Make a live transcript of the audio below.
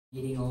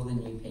Meeting all the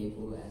new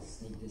people,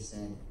 as Nick just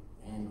said,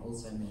 and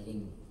also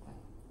meeting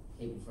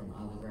people from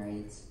other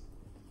grades.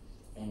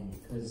 And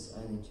because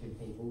only 2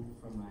 people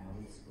from my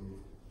old school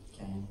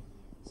came,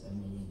 so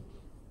meeting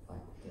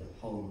the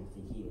whole of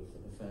the year for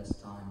the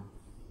first time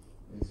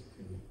was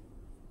pretty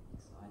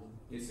exciting.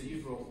 Yeah, so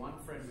you brought one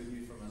friend with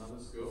you from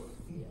another school,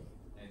 yeah.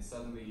 And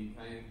suddenly you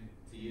came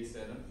to year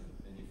 7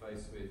 and you're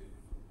faced with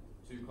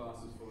 2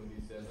 classes full of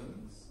year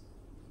 7s.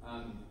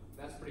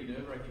 That's pretty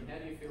nerve-wracking. How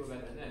do you feel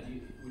about that now?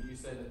 Would you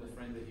say that the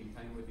friend that you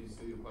came with is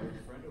still your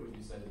closest friend, or would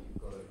you say that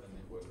you've got a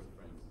network of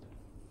friends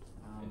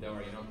now? And don't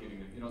worry,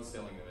 you're not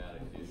selling them out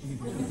if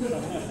you.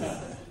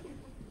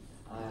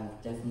 I've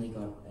definitely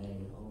got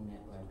a whole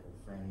network of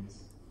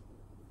friends.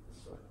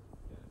 That's right.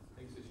 Yeah.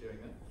 Thanks for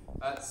sharing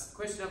that.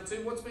 Question number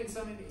 2. What's been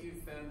something that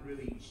you've found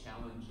really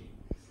challenging?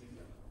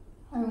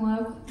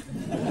 Homework.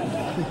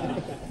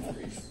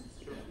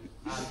 Sure.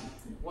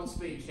 What's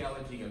been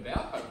challenging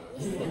about homework?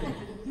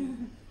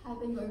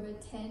 Having over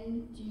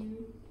 10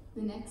 due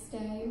the next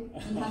day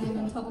and having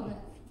on top of it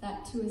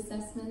that 2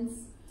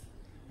 assessments.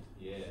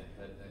 Yeah,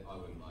 I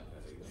wouldn't like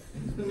that either.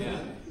 Now,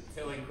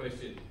 telling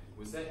question,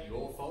 was that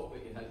your fault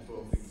that you had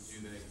 12 things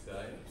due the next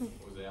day, or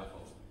was it our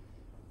fault?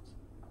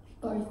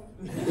 Both.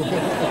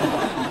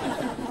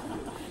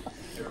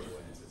 Terrible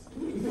answers.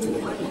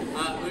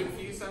 Luke,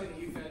 for you, something that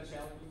you found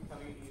challenging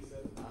coming into year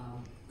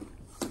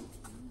 7?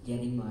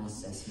 Getting my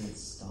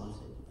assessments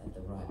started at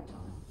the right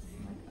time.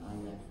 I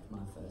left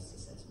my first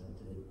assessment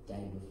the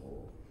day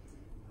before.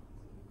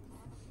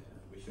 Yeah,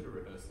 we should have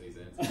rehearsed these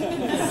answers.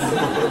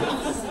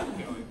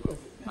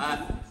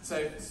 So,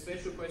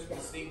 special question for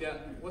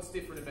Stingda. What's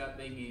different about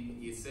being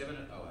in year 7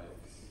 at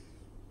OAGS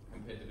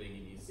compared to being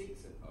in year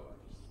 6 at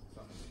OAGS?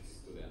 Something that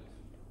stood out.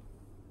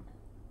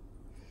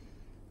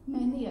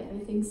 Mainly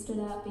everything stood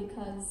out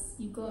because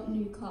you got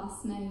new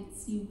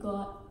classmates, you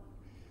got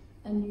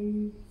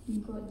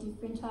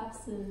different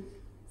types of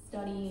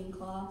studying in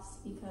class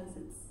because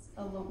it's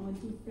a lot more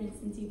different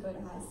since you go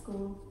to high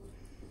school.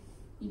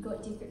 You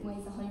got different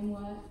ways of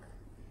homework.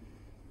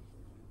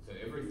 So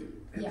everything?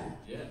 Yeah.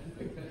 Yeah,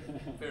 okay.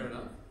 Fair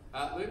enough.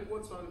 Luke,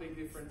 what's one of the big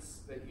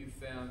differences that you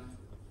found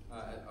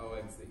at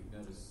OAGS that you've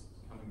noticed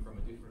coming from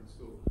a different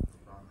school?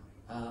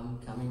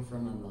 Coming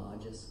from a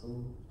larger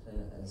school to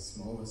a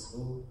smaller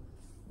school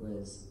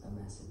was a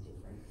massive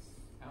difference.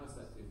 How is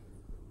that different?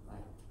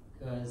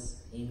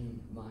 Because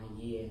in my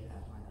year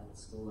at my other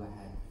school I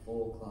had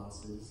 4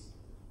 classes,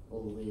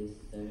 all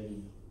with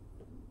 30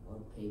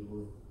 odd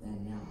people,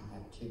 and now I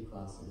have 2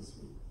 classes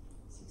with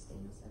 16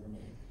 or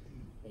 17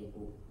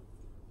 people.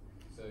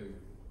 So,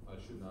 I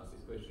shouldn't ask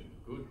this question.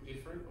 Good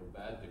different or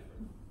bad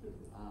different?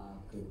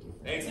 Good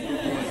different.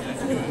 Excellent.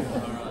 That's good.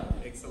 All right.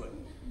 Excellent.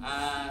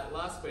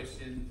 Last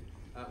question.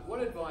 What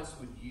advice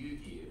would you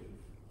give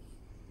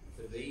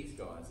to these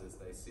guys as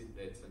they sit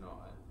there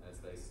tonight, as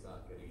they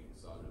start getting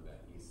excited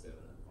about year 7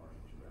 at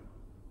Orange Grammar?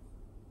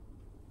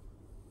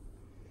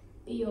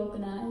 Be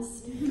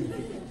organised.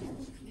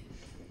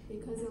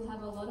 Because you'll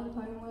have a lot of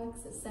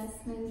homeworks,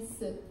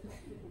 assessments,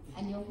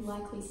 and you'll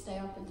likely stay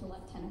up until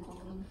like 10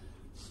 o'clock in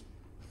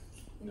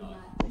the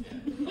night.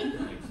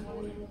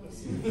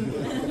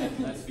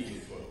 That's for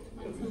year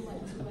 12. Until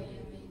like 2 a.m.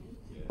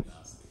 Yeah,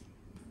 nasty.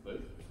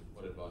 Luke,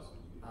 what advice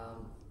would you give?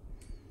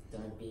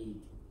 Don't be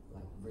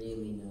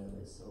really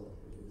nervous or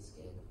really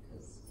scared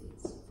because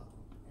it's fun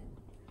and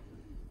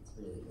it's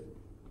really good.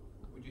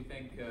 Would you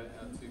thank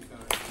our 2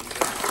 current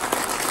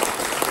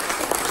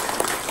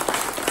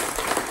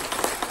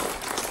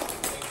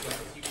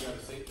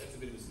That's a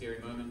bit of a scary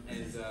moment,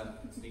 and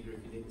Sneaker,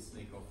 if you need to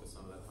sneak off for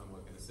some of that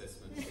homework and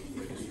assessment, feel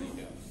free to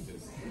sneak out,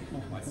 because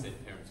I said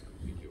parents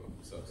couldn't pick you up,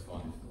 so it's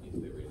fine if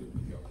they're ready to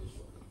pick you up as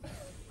well.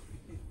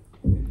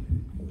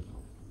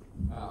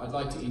 I'd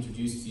like to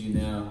introduce to you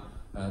now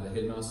the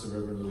headmaster,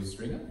 Reverend Louis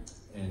Stringer,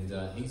 and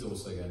he's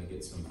also going to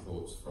get some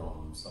thoughts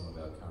from some of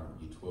our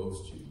current Year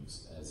 12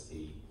 students as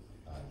he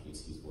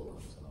gives his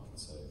welcome tonight.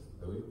 So,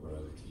 Louis, we're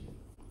over to you.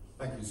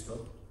 Thank you, Scott.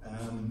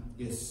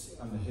 Yes,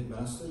 I'm the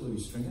headmaster, Louis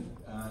Stringer,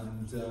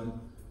 and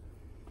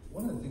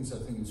one of the things I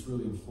think is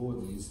really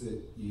important is that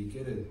you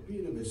get a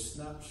bit of a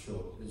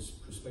snapshot as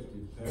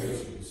prospective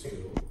parents of the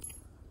school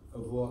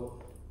of what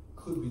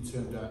could be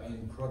turned out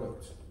end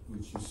product,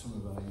 which is some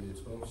of our Year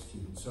 12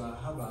 students. So I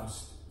have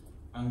asked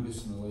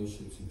Angus and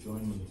Alicia to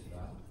join me to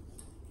that.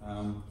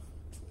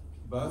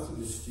 Both of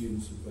the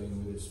students have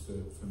been with us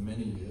for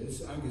many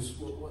years. Angus,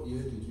 what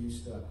year did you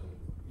start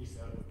here?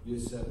 Year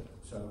 7.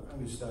 So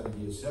Angus started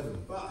year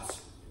 7,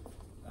 but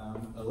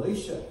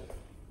Alicia,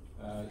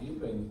 you've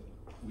been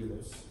with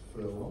us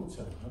for a long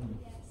time, haven't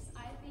you? Yes,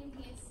 I've been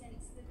here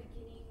since the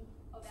beginning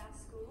of our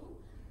school.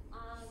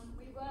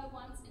 We were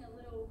once in a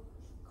little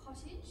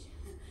cottage.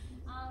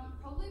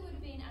 Probably would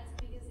have been as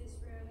big as this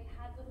room. We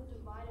had little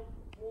divided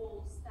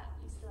walls that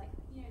used to the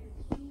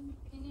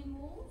pin-in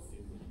walls?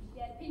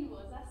 Yeah, pin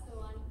walls, that's the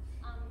one.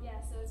 Yeah,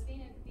 so it's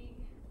been a big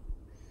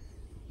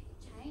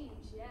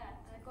change,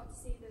 yeah. And I got to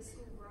see the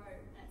school grow,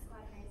 and it's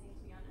quite amazing,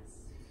 to be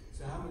honest.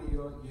 So how many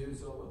years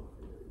old?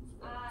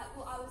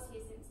 Well, I was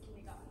here since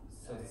kindergarten.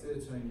 So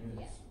 13 years.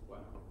 Yeah.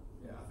 Wow.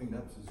 Yeah, I think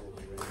that's as all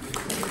around.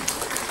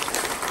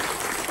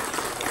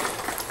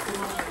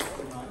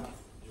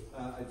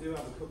 I do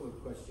have a couple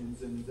of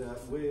questions, and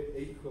we're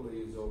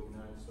equally as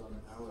organised on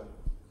our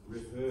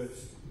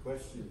reversed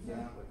questions,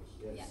 aren't we?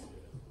 Yes.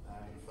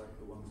 Yeah. In fact,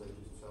 the ones I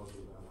just told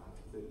you about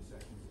 30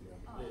 seconds ago.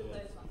 Oh,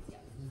 those ones, yeah.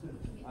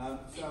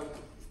 So,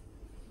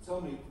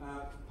 tell me,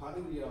 part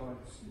of the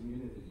OAGS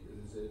community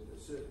is a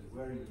certainly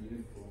very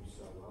uniform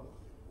solo.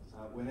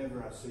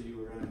 Whenever I see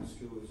you around the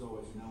school, there's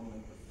always an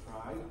element of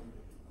pride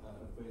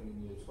of being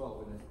in Year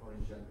 12 in an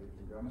Orange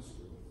Anglican Grammar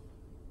School.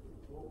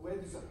 Where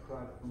does that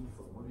pride come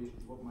from?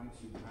 What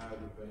makes you proud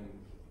of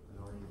being an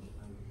Orange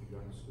Anglican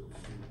Grammar School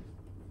student?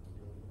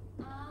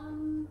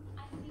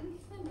 I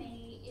think for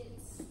me,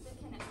 it's the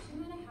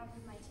connection that I have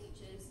with my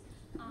teachers.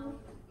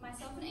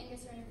 Myself and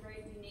Angus are in a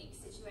very unique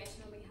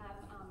situation where we have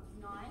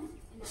 9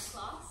 in our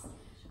class,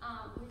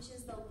 which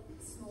is the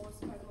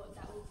smallest cohort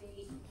that will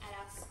be at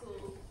our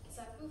school.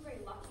 So I feel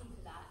very lucky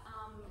for that.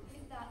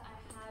 With that, I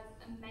have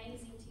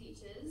amazing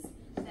teachers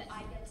that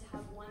I get to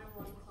have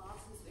one-on-one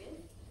classes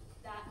with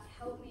that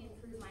help me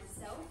improve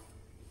myself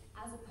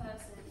as a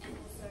person and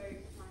also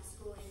my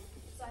schooling.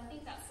 So I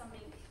think that's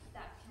something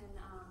that can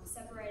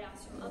separate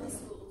us from other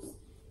schools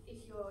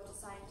if you're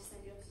deciding to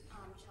send your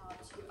child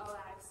to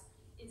OAGS,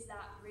 is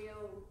that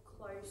real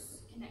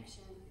close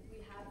connection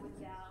we have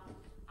with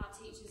our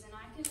teachers, and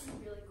I can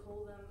really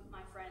call them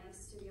my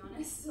friends, to be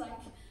honest.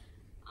 Like,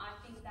 I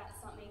think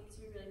that's something to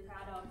be really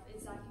proud of,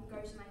 is I can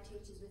go to my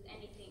teachers with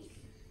anything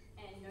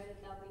and know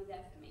that they'll be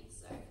there for me.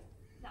 So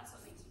that's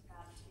what makes me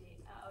proud to be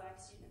an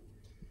OAGS student.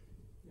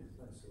 Yeah,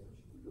 thanks so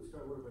much.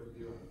 Scott, what about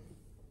you?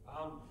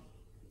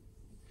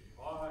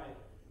 I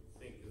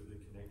think of the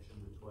connection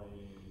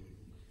between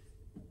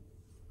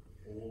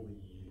all the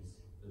years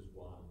as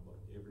one,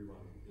 like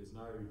everyone. There's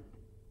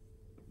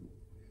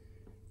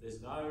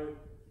no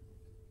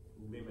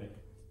limit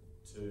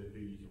to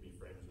who you can be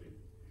friends with.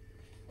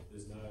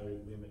 There's no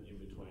limit in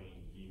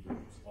between year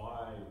groups.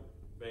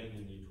 Being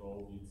in Year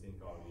 12, you'd think,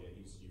 oh yeah,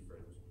 he's new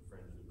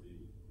friends with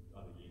the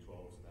other Year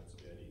 12s, and that's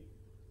about it.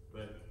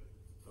 But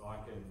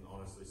I can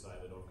honestly say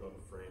that I've got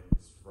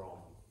friends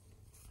from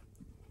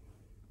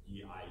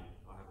Year 8.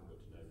 I haven't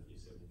got to know the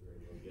Year 7s very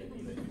well yet,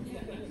 but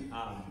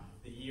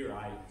the Year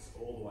 8s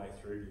all the way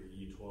through to the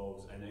Year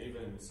 12s, and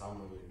even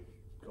some of the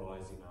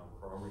guys in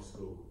primary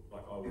school,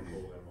 like I would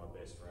call them my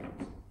best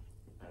friends.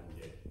 And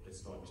yeah,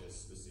 it's not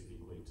just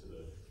specifically to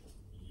the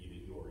year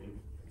that you're in,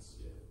 it's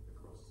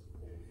across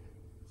all.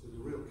 So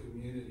the real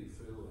community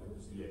feel there,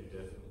 isn't it? Yeah,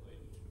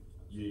 definitely.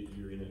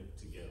 You're in it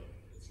together.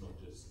 It's not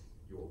just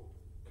your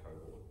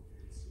cohort,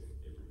 it's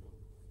everyone.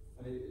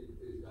 And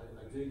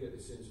I do get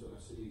the sense when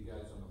I see you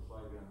guys on the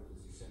playground that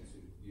there's a sense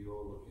of you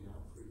all looking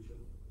out for each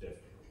other.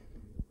 Definitely.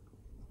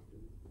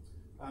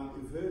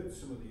 We've heard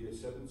some of the Year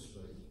 7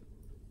 speak.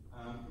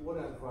 What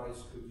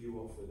advice could you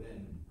offer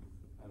them?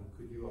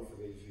 Could you offer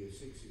these Year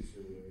 6s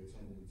who are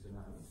attending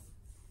tonight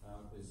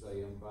as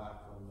they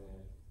embark on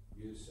their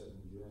Year 7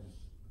 journey?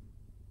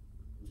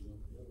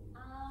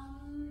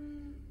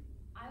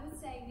 I would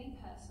say, me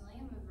personally,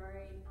 I'm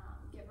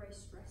get very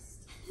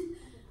stressed,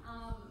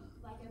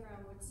 like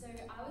everyone would. So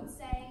I would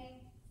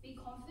say, be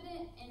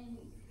confident in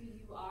who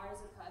you are as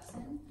a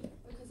person,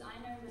 because I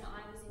know when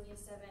I was in Year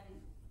 7,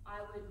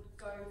 I would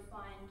go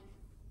find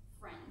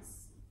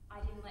friends. I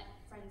didn't let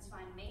friends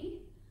find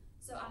me.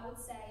 So I would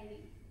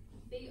say,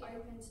 be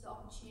open to the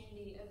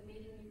opportunity of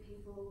meeting new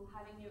people,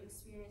 having new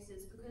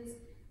experiences, because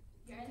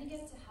you only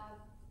get to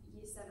have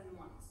Year 7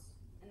 once,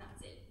 and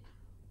that's it.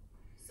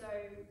 So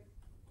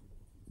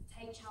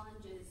take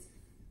challenges,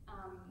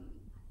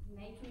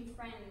 make new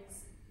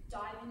friends,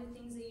 dive into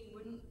things that you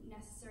wouldn't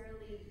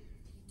necessarily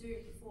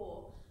do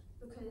before,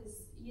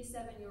 because Year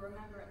 7, you'll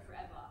remember it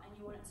forever, and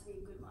you want it to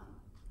be a good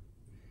one.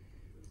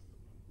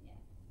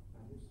 Yeah.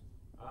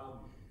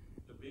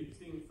 The big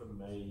thing for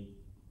me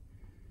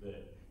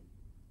that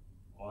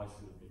I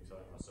should have been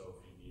telling myself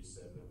in Year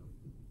 7,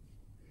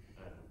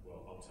 and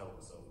well, I'll tell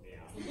myself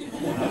now,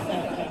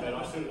 but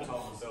I should have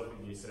told myself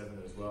in Year 7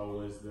 as well,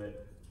 was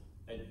that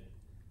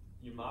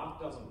your mark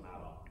doesn't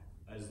matter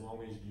as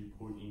long as you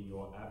put in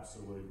your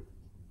absolute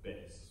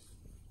best.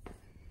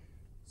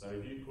 So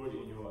if you put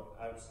in your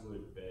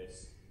absolute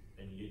best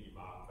and you get your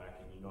mark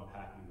back and you're not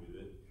happy with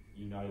it,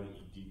 you know that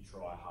you did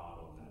try hard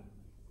on that.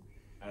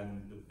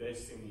 And the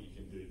best thing that you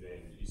can do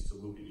then is to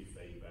look at your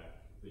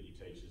feedback that your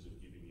teachers have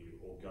given you,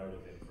 or go to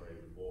them for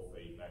even more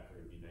feedback, or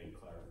if you need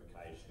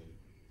clarification,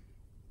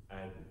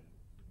 and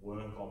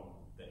work on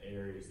the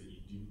areas that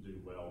you didn't do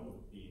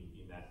well in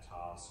that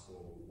task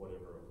or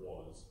whatever it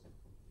was,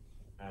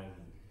 and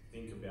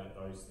think about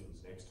those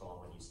things next time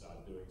when you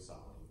start doing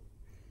something.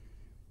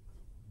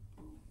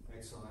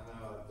 Excellent. I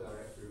know our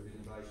Director of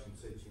Innovation,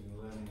 Teaching and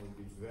Learning would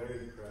be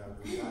very proud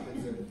of that.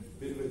 There's a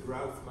bit of a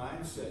growth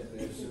mindset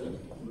there, sir.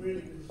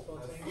 Really good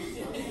response.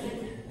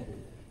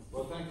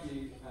 Well, thank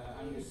you,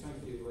 Angus.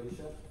 Thank you,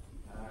 Alicia.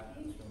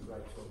 It's been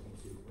great talking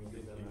to you. Can we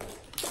give them a...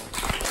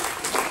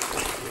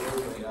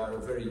 are a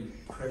very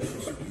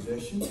precious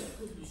possession,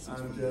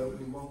 and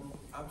we want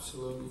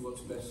absolutely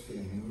what's best for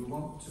them. And we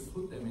want to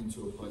put them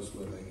into a place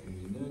where they can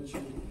be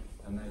nurtured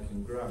and they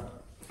can grow.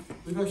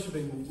 We've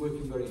actually been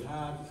working very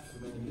hard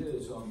for many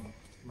years on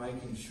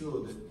making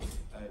sure that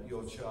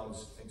your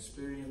child's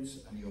experience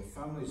and your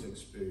family's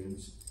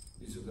experience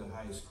is of the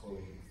highest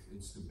quality.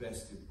 It's the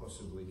best it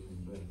possibly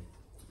can be.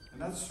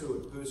 And that's through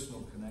a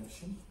personal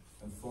connection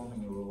and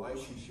forming a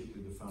relationship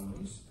with the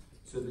families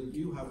so that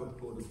you have a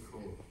port of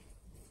call.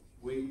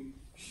 We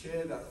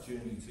share that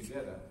journey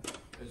together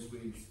as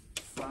we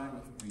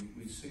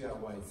see our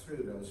way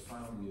through those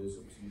final years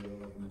up to year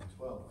 11 and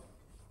 12.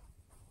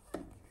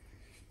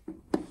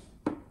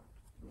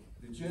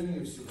 The journey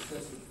of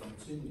success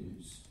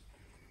continues,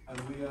 and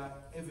we are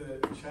ever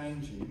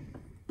changing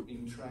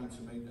in trying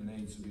to meet the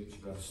needs of each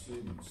of our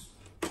students.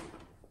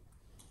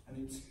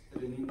 And it's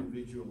at an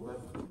individual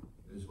level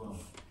as well.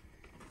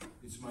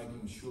 It's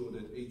making sure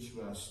that each of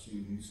our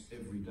students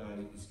every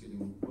day is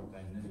getting what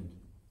they need.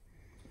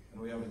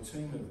 And we have a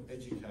team of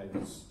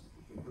educators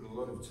who put a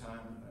lot of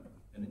time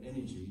and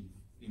energy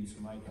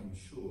into making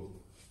sure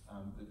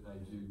that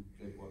they do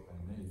get what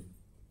they need.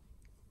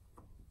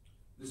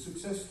 The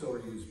success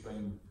story has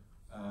been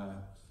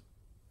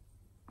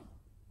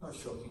not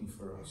shocking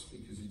for us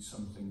because it's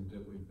something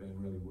that we've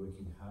been really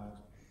working hard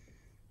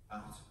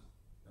at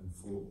and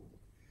for.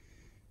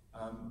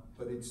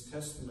 But it's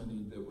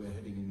testimony that we're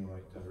heading in the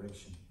right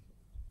direction.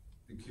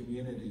 The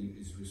community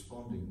is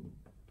responding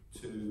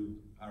to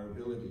our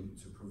ability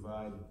to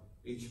provide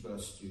each of our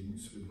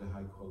students with the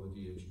high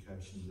quality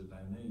education that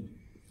they need.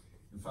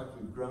 In fact,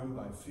 we've grown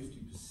by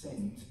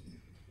 50%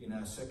 in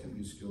our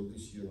secondary school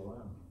this year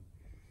alone.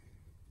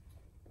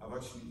 I've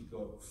actually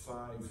got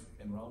 5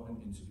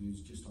 enrolment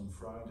interviews just on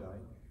Friday,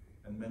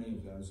 and many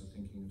of those are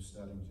thinking of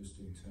starting just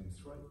in term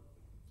 3.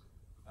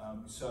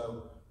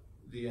 So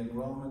the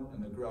enrolment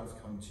and the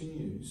growth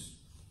continues,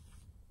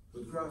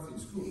 but growth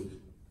is good.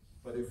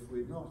 But if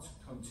we're not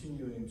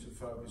continuing to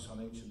focus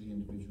on each of the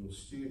individual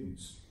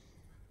students,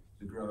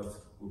 the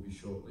growth will be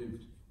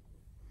short-lived.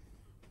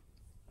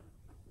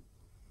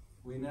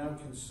 We now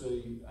can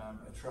see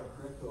a track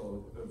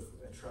record of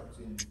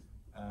attracting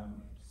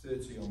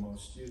 30 or more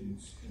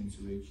students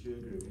into each year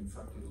group. In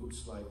fact, it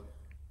looks like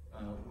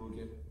we'll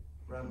get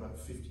around about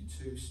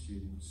 52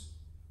 students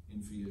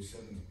in for year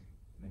 7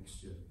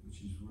 next year,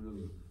 which is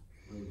really,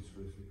 really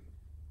terrific.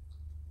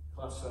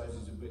 Class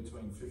sizes are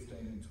between 15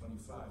 and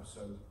 25,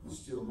 so we're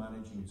still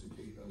managing to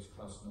keep those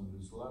class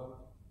numbers low.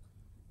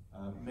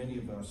 Many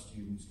of our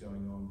students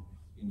going on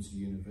into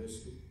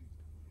university.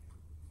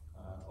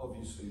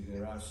 Obviously,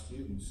 there are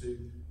students who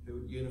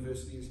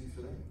university isn't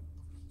for them.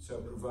 So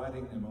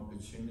providing them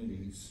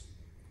opportunities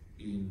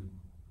in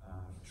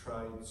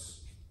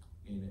trades,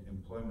 in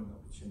employment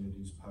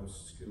opportunities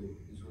post-school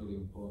is really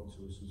important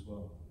to us as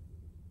well.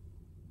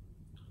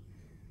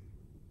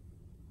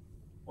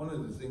 One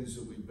of the things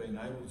that we've been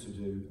able to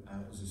do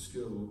as a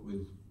school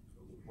with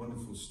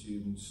wonderful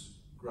students,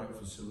 great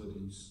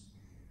facilities,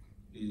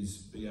 is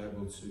be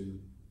able to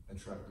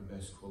attract the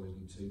best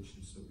quality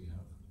teachers that we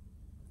have.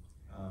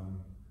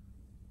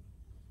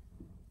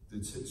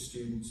 The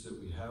students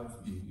that we have,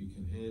 you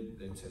can hear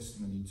their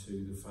testimony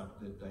to the fact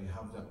that they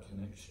have that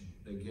connection,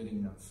 they're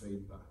getting that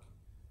feedback.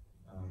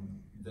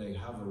 They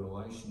have a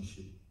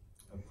relationship,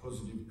 a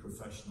positive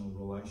professional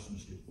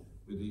relationship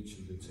with each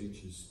of the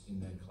teachers in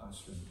their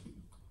classroom.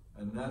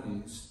 And that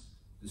is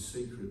the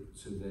secret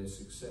to their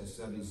success.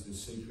 That is the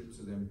secret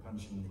to them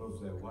punching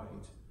above their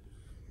weight.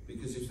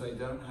 Because if they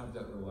don't have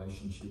that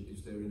relationship,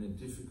 if they're in a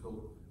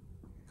difficult,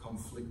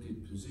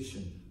 conflicted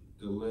position,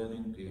 the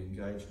learning, the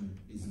engagement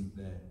isn't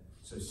there.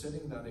 So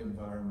setting that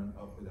environment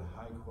up with a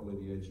high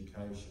quality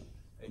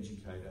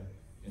educator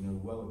in a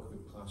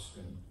well-equipped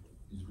classroom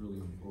is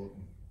really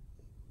important.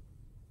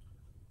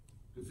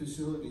 The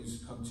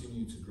facilities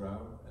continue to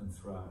grow and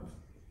thrive.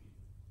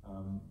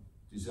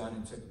 Design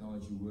and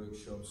technology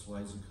workshops,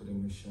 laser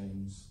cutting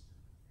machines,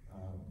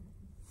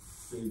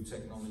 food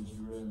technology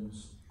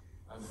rooms,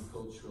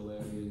 agricultural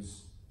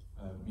areas,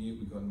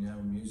 we've got now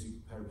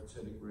music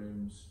peripatetic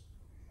rooms,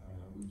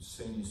 we've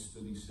senior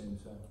study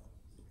centre,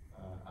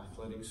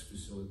 athletics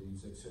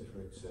facilities,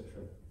 etc., etc.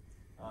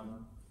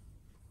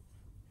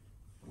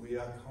 We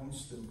are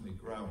constantly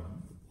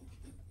growing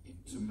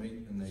to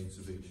meet the needs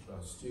of each of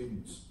our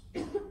students.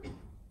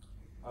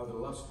 Over the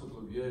last couple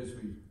of years,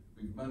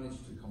 we've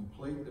managed to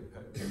complete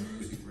the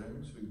music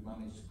rooms, we've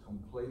managed to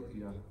complete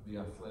the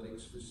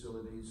athletics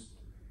facilities,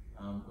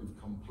 we've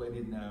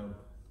completed now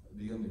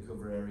the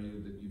undercover area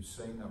that you've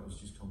seen, that was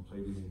just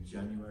completed in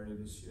January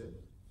this year.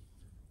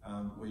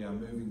 We are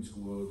moving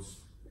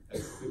towards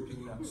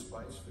equipping that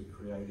space for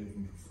creative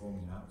and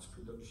performing arts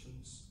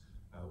productions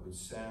with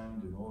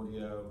sound and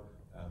audio,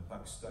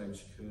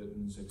 backstage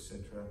curtains,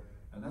 etc.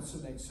 And that's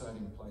an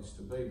exciting place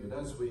to be. But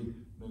as we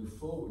move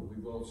forward,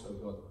 we've also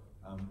got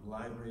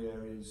library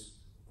areas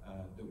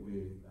that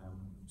we're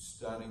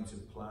starting to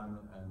plan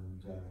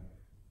and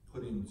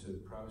put into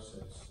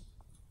process,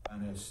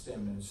 and a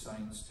STEM and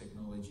science,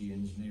 technology,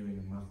 engineering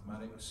and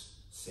mathematics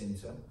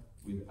centre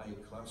with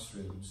 8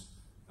 classrooms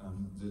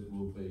that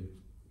will be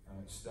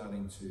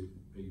starting to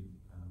be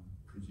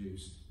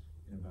produced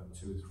in about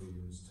 2 or 3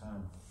 years'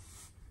 time.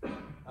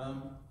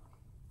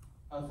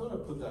 I thought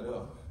I'd put that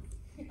up.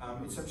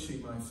 It's actually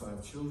my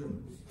 5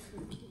 children.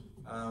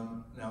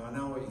 Now, I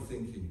know what you're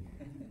thinking.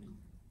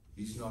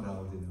 He's not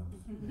old enough.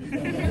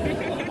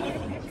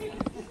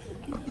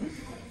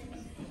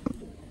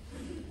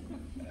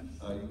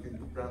 You can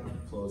round of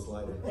applause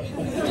later.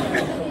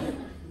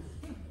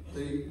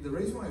 The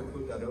reason why I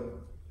put that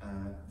up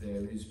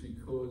there is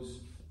because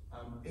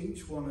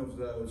each one of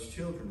those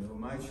children, or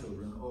my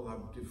children, all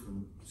have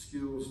different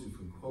skills,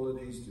 different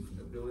qualities,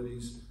 different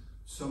abilities.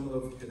 Some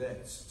love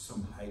cadets,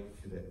 some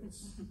hate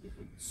cadets.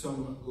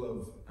 Some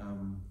love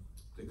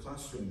the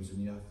classrooms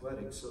and the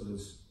athletics,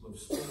 others love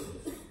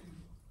sports.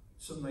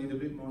 Some need a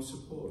bit more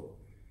support,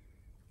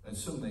 and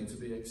some need to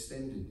be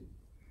extended.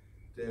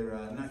 There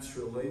are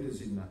natural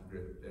leaders in that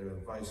group. There are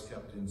vice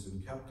captains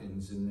and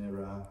captains, and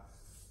there are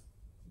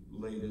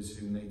leaders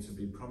who need to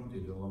be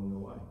prompted along the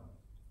way.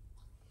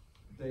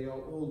 They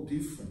are all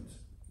different.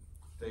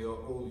 They are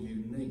all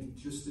unique,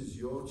 just as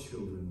your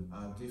children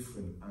are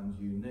different and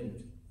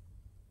unique.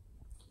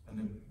 And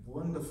the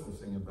wonderful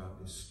thing about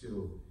this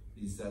school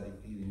is that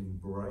it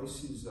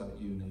embraces that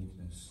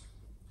uniqueness.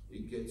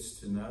 It gets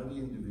to know the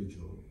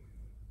individual,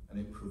 and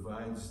it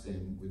provides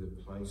them with a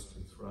place to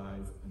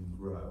thrive and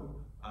grow,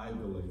 I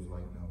believe,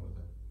 like no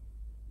other.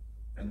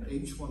 And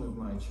each one of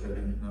my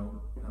children,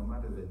 no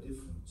matter their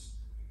difference,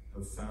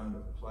 have found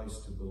a place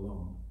to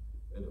belong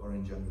at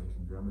Orange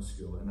Anglican Grammar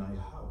School, and I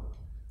hope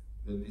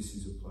that this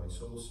is a place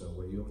also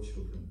where your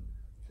children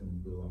can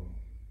belong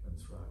and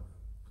thrive.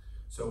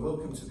 So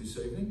welcome to this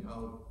evening.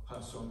 I'll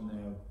pass on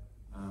now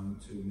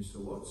to Mr.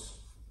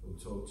 Watts, who'll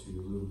talk to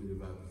you a little bit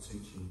about the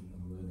teaching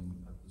and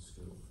learning at the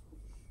school.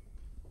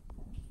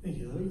 Thank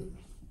you, Louis.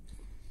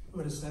 I've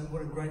got to say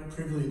what a great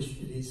privilege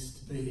it is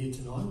to be here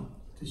tonight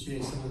to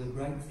share some of the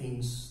great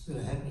things that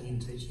are happening in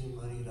teaching and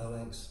learning at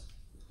OAGS.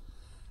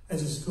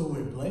 As a school,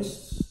 we're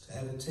blessed to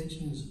have a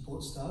teaching and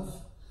support staff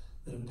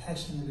that are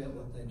passionate about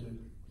what they do,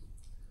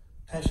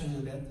 passionate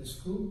about the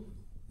school,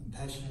 and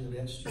passionate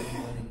about student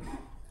learning.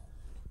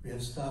 We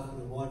have staff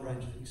with a wide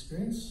range of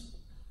experience,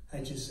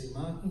 HSC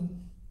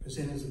marking,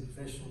 presenters of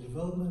professional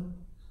development,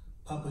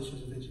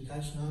 publishers of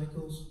education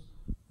articles,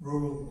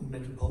 rural and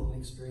metropolitan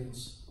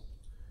experience.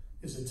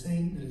 It's a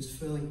team that is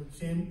firmly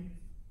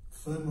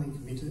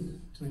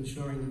committed to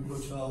ensuring that your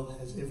child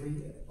has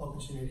every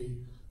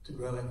opportunity to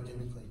grow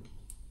academically.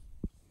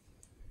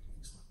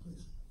 Next slide,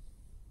 please.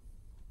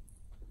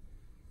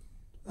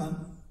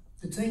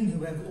 The team,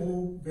 who have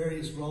all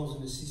various roles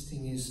in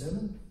assisting Year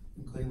 7,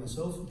 including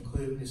myself,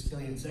 include Ms.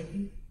 Kellyanne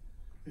Zaki,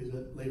 who's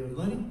a leader of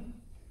learning,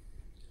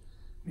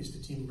 Mr.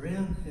 Tim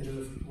Brown, Head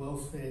of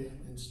Welfare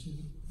and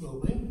Student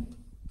Wellbeing,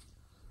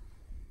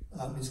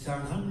 Ms.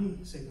 Karen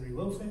Huntley, Secondary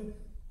Welfare,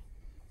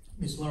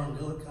 Ms. Lauren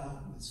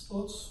Delacar with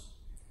Sports,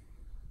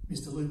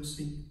 Mr. Luke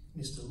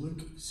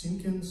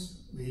Simpkins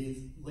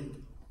with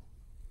LEAP,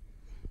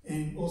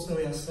 and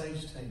also our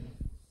SAGE team.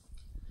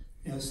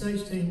 Our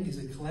SAGE team is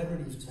a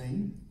collaborative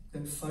team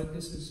that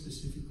focuses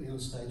specifically on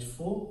Stage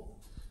 4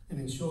 and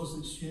ensures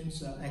that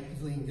students are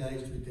actively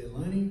engaged with their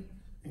learning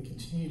and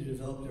continue to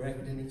develop their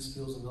academic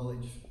skills and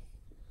knowledge.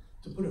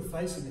 To put a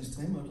face on this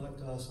team, I'd like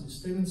to ask Ms.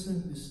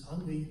 Stevenson, Ms.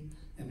 Huntley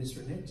and Ms.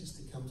 Renette just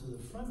to come to the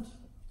front,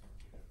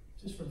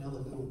 just for another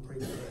little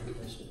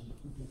presentation.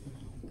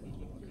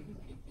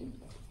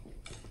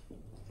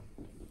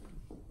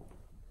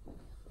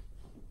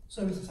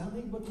 So Mrs.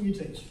 Huntley, what do you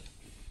teach?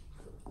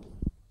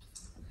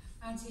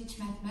 I teach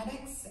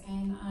mathematics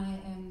and I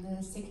am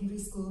the secondary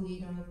school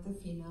leader of the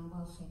female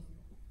welfare.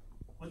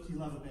 What do you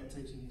love about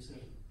teaching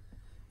yourself?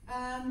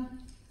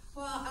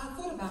 Well, I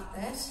thought about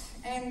that,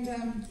 and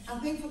I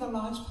think for the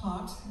large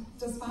part,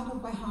 despite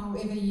of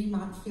however you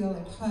might feel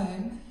at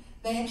home,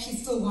 they actually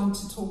still want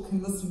to talk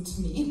and listen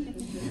to me.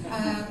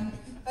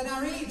 But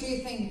I really do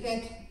think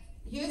that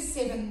Year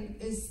 7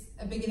 is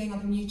a beginning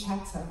of a new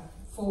chapter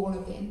for all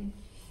of them,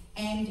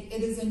 and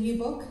it is a new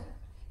book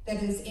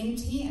that is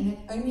empty and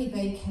that only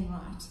they can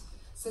write.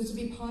 So to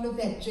be part of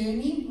that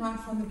journey right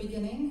from the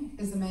beginning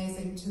is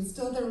amazing, to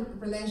instill the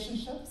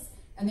relationships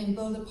and then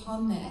build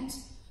upon that,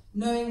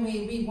 knowing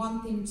where we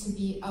want them to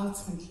be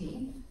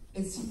ultimately,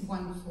 is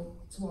wonderful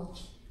to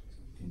watch.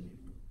 Thank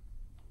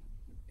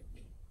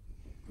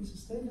you. Mrs.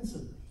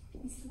 Stevenson.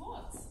 Mr.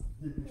 Watts.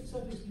 What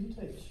subjects do you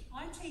teach?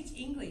 I teach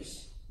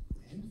English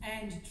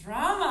and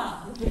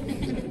drama.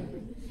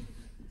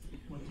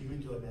 What do you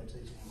enjoy about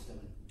teaching Year 7?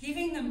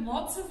 Giving them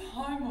lots of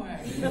homework.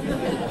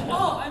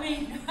 Oh, I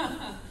mean,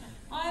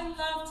 I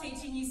love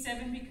teaching Year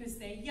 7 because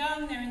they're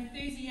young, they're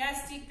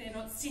enthusiastic, they're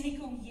not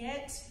cynical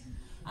yet,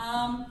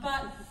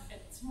 but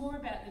it's more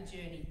about the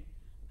journey.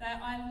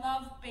 I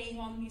love being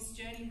on this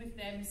journey with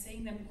them,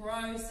 seeing them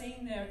grow,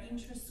 seeing their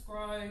interests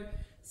grow,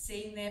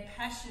 seeing their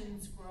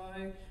passions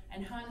grow,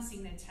 and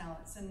harnessing their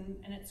talents,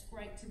 and it's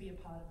great to be a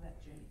part of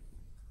that journey.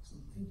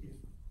 Excellent, thank you.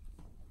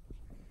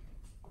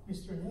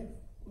 Mr. Annette,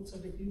 what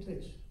subject do you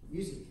teach?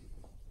 Music.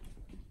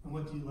 And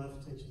what do you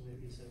love teaching at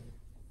Year 7?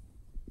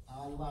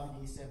 I love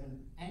Year 7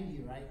 and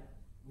Year 8,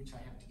 which I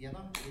have together,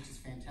 which is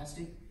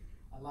fantastic.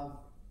 I love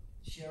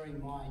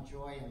sharing my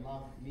joy and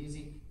love of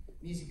music.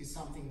 Music is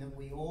something that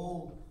we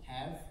all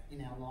have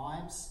in our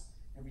lives.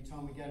 Every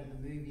time we go to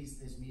the movies,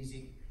 there's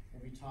music.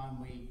 Every time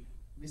we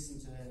listen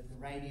to the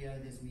radio,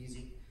 there's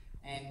music.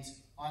 And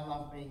I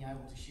love being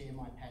able to share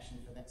my passion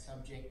for that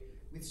subject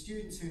with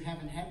students who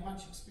haven't had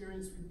much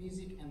experience with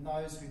music and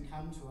those who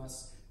come to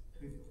us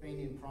who've been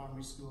in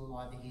primary school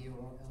either here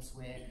or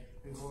elsewhere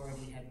who've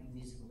already had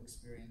musical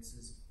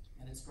experiences.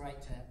 And it's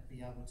great to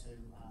be able to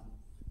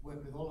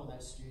work with all of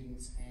those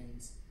students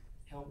and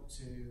help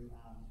to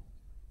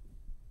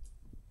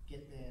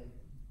get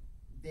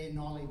their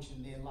knowledge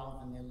and their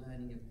love and their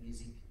learning of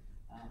music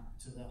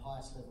to the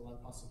highest level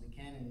I possibly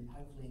can, and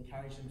hopefully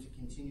encourage them to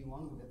continue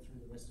on with it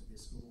through the rest of their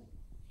school.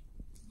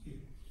 Thank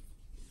you.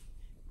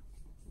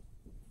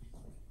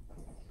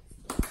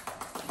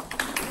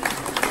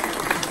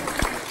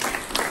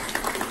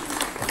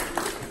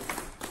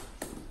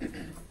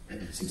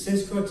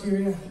 Success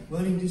criteria,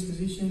 learning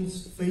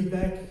dispositions,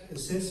 feedback,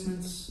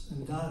 assessments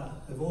and data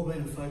have all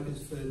been a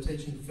focus for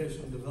teaching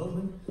professional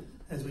development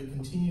as we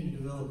continue to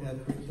develop our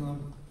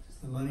curriculum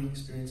and learning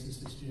experiences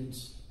for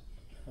students.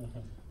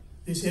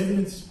 This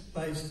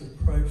evidence-based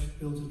approach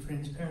builds a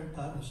transparent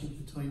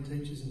partnership between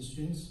teachers and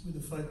students with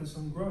a focus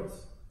on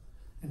growth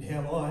and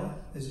how I,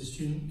 as a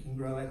student, can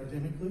grow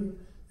academically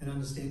and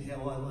understand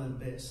how I learn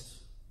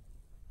best.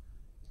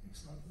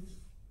 Next slide, please.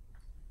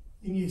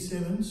 In Year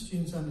 7,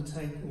 students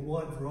undertake a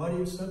wide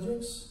variety of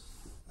subjects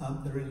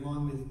that are in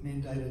line with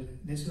mandated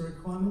NESA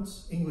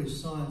requirements: English,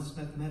 science,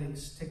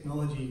 mathematics,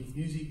 technology,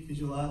 music,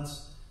 visual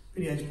arts,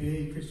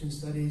 PDHPE, Christian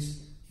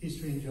studies,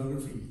 history and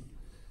geography.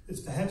 It's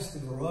perhaps the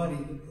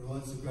variety that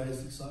provides the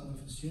greatest excitement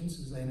for students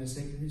as they enter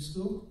secondary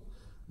school,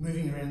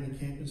 moving around the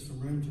campus from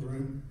room to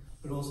room,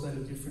 but also to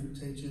different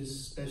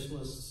teachers,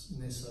 specialists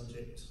in their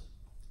subject.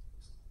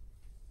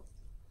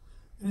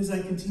 And as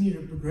they continue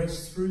to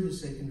progress through the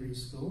secondary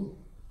school,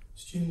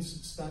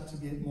 students start to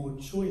get more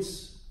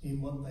choice in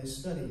what they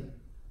study,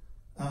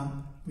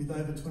 with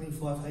over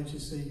 25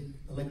 HSC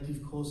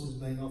elective courses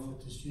being offered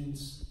to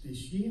students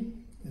this year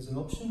as an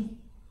option.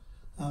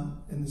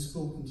 And the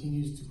school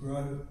continues to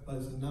grow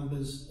both in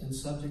numbers and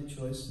subject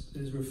choice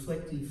that is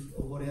reflective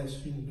of what our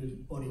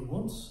student body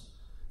wants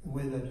and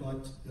where they'd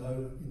like to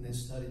go in their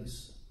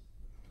studies.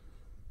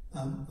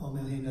 I'll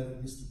now hand over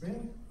to Mr.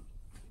 Brown.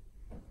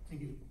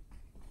 Thank you.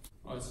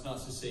 Well, it's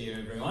nice to see you,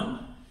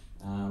 everyone.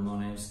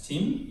 My name's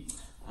Tim,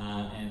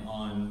 and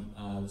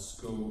I'm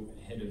school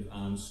head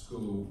of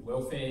school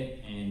welfare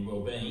and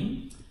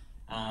wellbeing.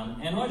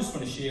 And I just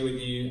want to share with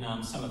you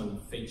some of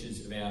the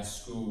features of our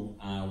school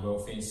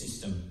welfare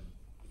system.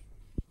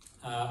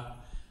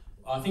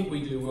 I think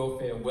we do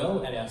welfare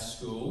well at our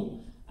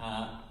school,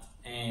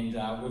 and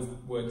we've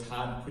worked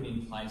hard to put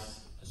in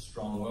place a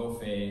strong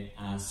welfare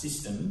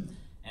system,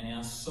 and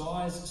our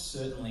size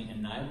certainly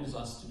enables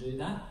us to do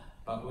that,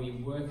 but we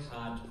work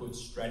hard to put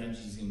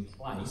strategies in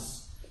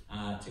place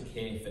to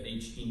care for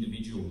each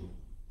individual.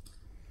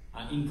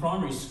 In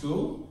primary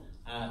school,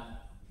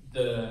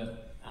 the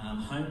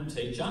home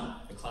teacher,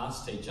 the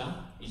class teacher,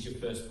 is your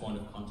first point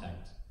of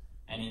contact.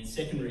 And in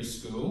secondary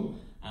school,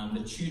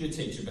 the tutor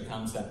teacher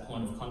becomes that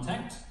point of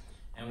contact,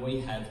 and we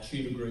have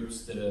tutor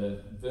groups that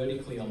are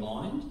vertically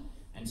aligned,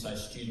 and so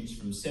students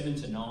from 7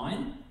 to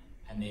 9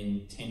 and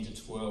then 10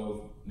 to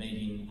 12 meet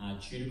in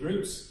tutor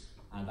groups.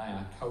 They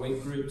are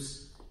co-ed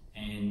groups,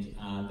 and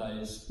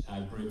those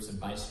groups are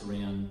based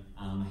around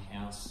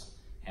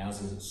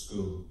houses at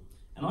school.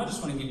 And I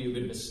just want to give you a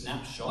bit of a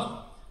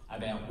snapshot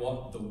about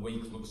what the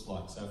week looks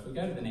like. So if we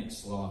go to the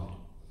next slide.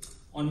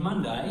 On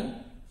Monday,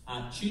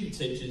 tutor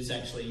teachers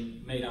actually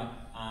meet up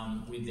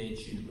with their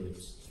tutor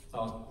groups.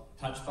 They'll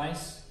touch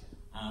base.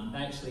 They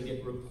actually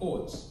get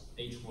reports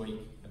each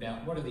week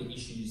about what are the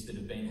issues that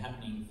have been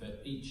happening for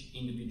each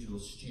individual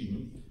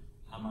student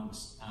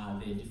amongst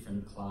their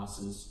different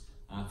classes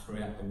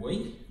throughout the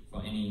week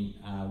for any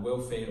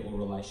welfare or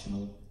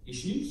relational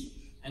issues.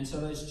 And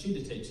so those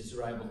tutor teachers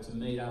are able to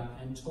meet up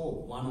and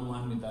talk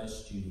one-on-one with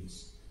those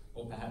students,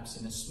 or perhaps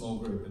in a small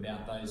group,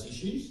 about those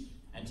issues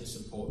and to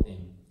support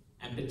them.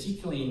 And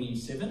particularly in Year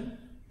 7,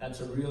 that's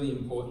a really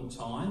important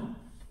time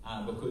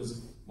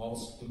because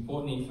whilst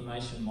important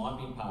information might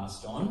be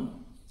passed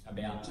on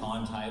about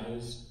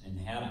timetables and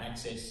how to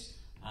access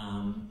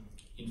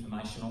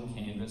information on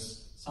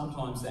Canvas,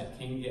 sometimes that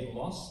can get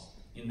lost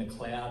in the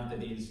cloud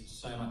that is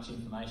so much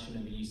information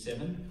of Year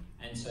 7,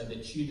 and so the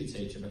tutor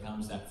teacher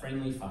becomes that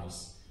friendly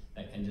face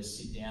that can just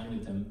sit down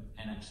with them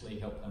and actually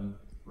help them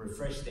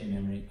refresh their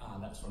memory.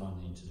 That's what I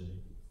need to do.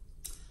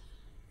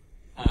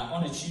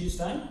 On a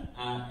Tuesday,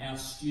 our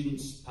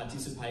students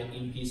participate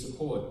in peer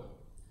support.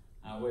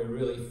 We're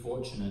really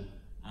fortunate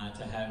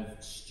to have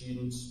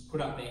students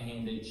put up their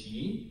hand each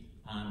year,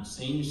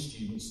 senior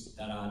students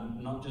that are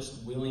not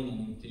just willing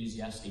and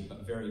enthusiastic,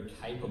 but very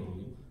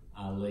capable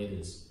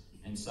leaders.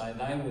 And so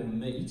they will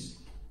meet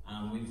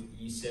with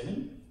Year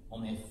 7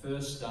 on their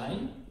first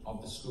day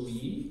of the school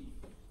year,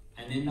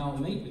 and then they'll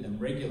meet with them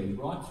regularly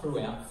right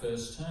throughout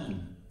first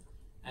term.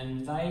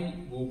 and they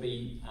will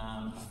be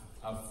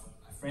a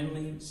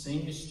friendly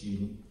senior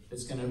student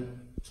that's going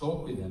to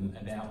talk with them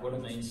about what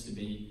it means to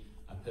be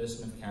a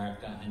person of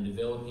character and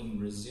developing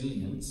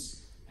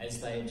resilience as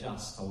they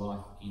adjust to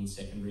life in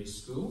secondary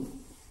school.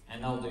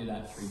 And they'll do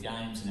that through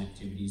games and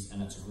activities,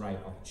 and it's a great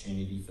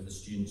opportunity for the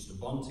students to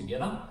bond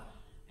together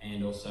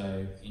and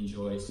also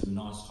enjoy some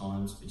nice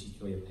times,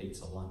 particularly a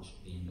pizza lunch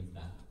at the end of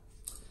that.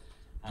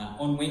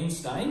 On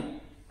Wednesday,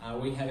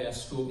 we have our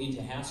school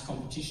inter-house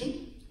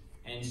competition,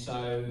 and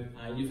so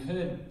you've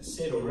heard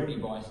said already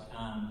by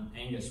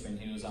Angus when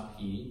he was up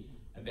here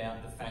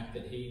about the fact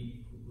that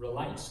he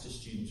relates to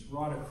students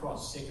right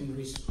across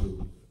secondary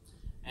school.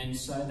 And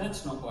so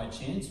that's not by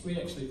chance. We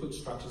actually put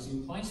structures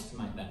in place to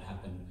make that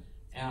happen.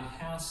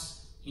 Our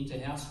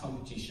inter-house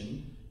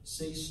competition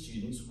sees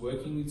students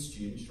working with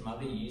students from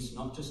other years,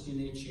 not just in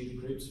their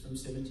tutor groups from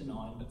 7 to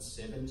 9, but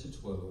 7 to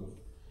 12,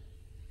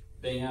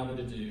 being able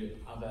to do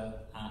other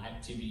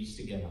activities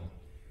together.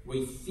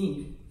 We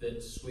think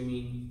that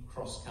swimming,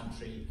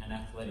 cross-country and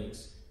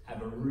athletics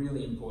have a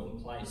really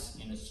important place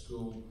in a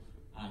school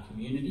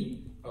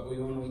community, but we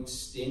want to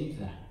extend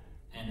that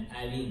and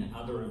add in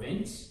other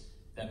events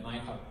that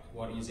make up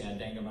what is our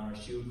Dangamara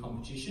Shield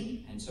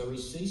competition. And so we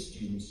see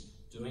students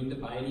doing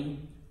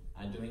debating,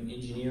 doing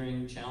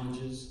engineering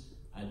challenges,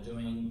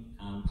 doing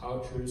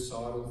poetry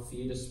recital,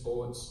 theatre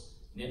sports,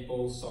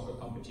 netball, soccer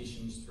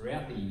competitions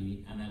throughout the year,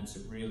 and that's a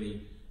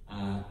really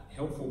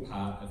helpful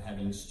part of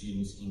having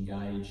students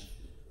engaged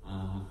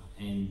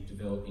and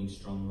developing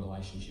strong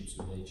relationships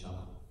with each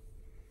other.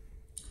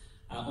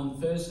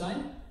 On Thursday,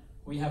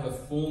 we have a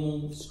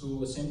formal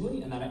school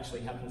assembly, and that actually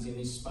happens in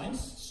this space.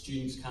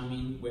 Students come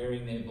in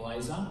wearing their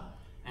blazer,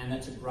 and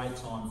that's a great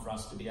time for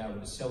us to be able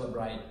to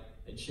celebrate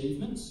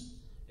achievements.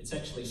 It's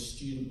actually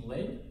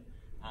student-led,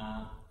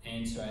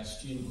 and so our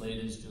student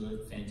leaders do a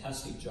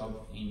fantastic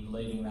job in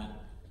leading that.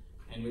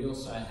 And we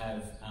also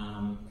have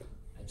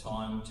a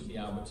time to be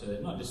able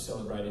to not just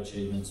celebrate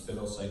achievements, but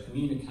also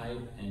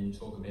communicate and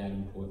talk about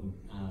important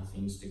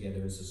things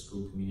together as a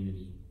school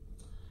community.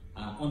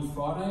 On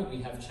Friday,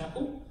 we have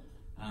chapel.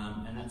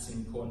 And that's an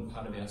important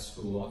part of our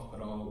school life,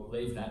 but I'll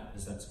leave that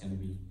as that's going to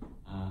be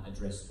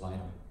addressed later.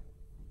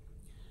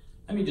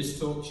 Let me just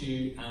talk to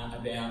you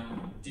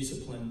about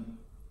discipline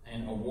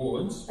and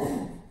awards.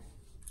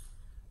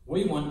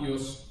 We want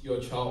your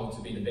child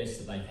to be the best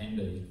that they can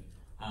be,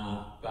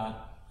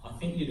 but I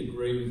think you'd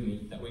agree with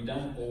me that we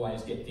don't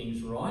always get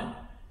things right.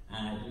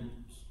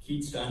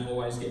 Kids don't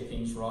always get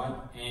things right,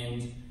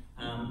 and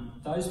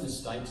those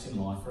mistakes in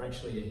life are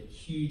actually a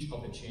huge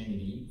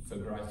opportunity for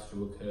growth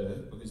to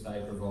occur because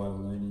they provide a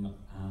learning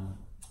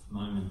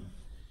moment.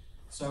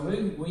 So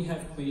we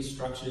have clear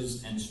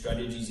structures and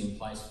strategies in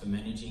place for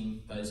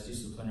managing those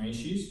disciplinary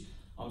issues.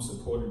 I'm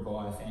supported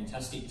by a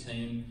fantastic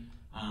team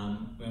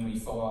when we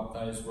follow up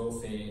those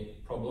welfare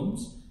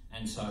problems,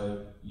 and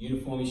so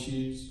uniform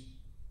issues,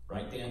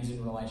 breakdowns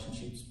in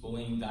relationships,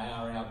 bullying, they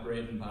are our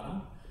bread and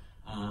butter.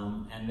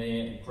 And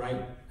they're a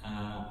great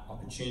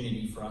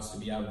opportunity for us to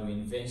be able to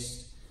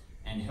invest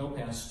and help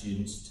our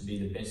students to be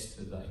the best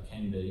that they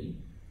can be,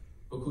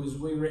 because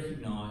we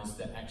recognise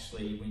that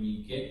actually when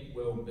you get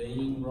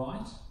well-being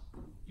right,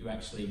 you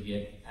actually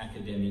get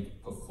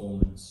academic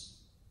performance.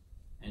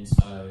 And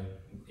so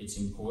it's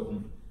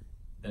important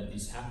that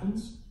this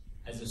happens.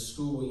 As a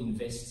school, we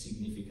invest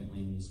significantly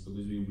in this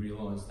because we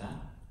realise that,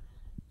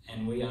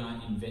 and we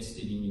are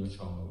invested in your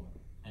child.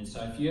 And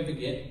so if you ever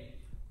get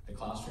the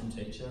classroom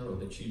teacher or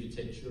the tutor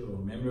teacher or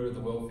a member of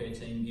the welfare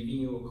team giving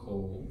you a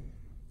call,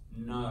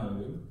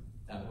 know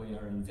that we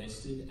are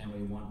invested and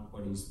we want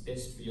what is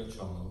best for your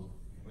child.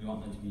 We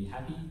want them to be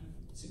happy,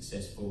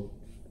 successful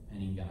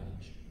and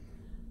engaged.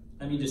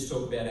 Let me just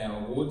talk about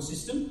our award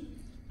system.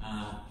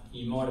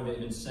 You might have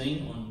even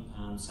seen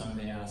on some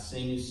of our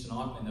seniors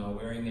tonight when they were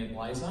wearing their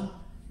blazer,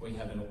 we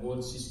have an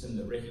award system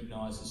that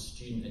recognises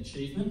student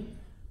achievement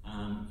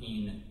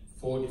in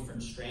 4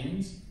 different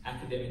strands: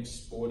 academic,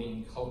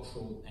 sporting,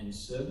 cultural and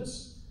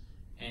service.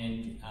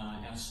 And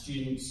our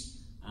students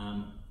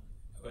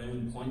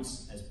earn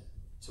points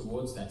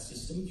towards that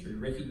system through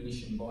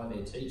recognition by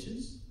their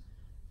teachers.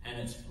 And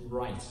it's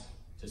great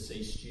to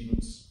see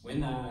students,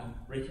 when they are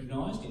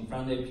recognised in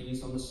front of their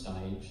peers on the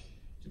stage,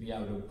 to be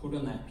able to put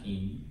on that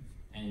pin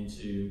and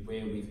to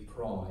wear with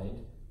pride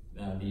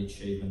the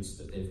achievements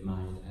that they've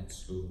made at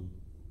school.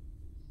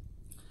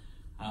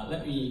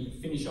 Let me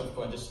finish off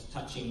by just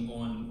touching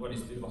on what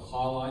is a bit of a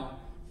highlight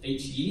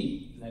each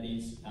year, and that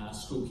is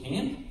school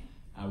camp.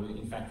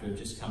 In fact, we've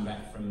just come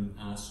back from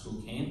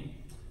school camp.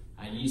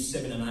 Years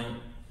 7 and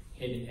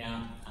 8 head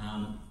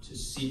out to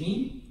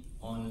Sydney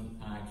on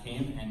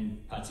camp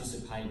and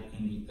participate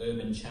in the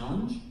Urban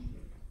Challenge.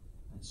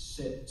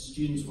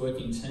 Students work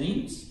in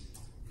teams,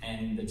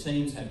 and the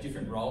teams have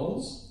different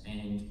roles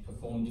and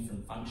perform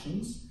different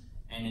functions,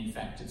 and in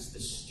fact it's the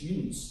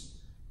students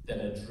that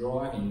are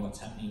driving what's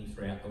happening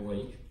throughout the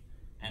week,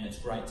 and it's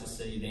great to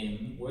see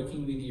them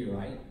working with Year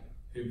 8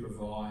 who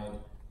provide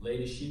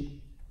leadership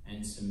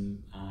and some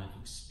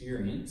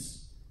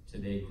experience to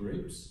their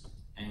groups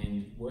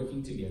and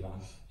working together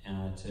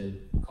to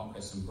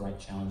conquer some great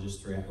challenges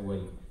throughout the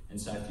week. And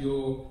so if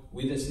you're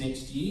with us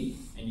next year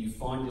and you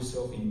find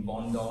yourself in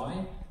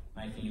Bondi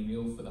making a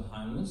meal for the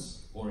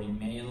homeless, or in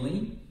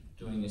Manly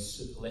doing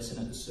a lesson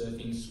at the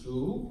surfing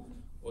school,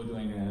 or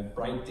doing a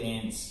break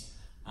dance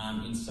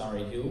in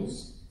Surrey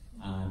Hills,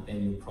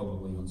 then you're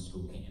probably on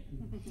school camp.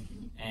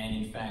 And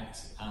in fact,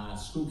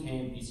 school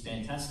camp is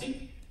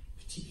fantastic,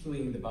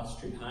 particularly the bus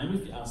trip home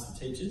if you ask the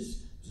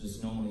teachers, because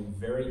it's normally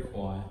very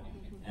quiet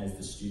as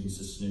the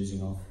students are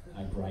snoozing off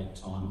a great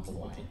time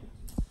away.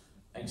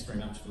 Thanks very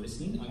much for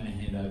listening. I'm going to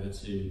hand over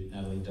to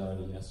Natalie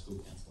Doherty, our school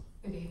counsellor.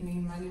 Good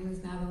evening, my name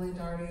is Natalie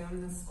Doherty.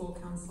 I'm the school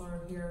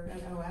counsellor here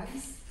at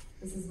OAGS.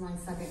 This is my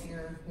second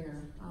year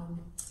here.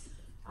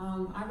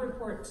 I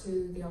report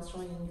to the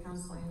Australian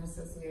Counselling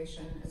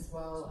Association as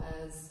well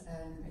as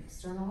an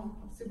external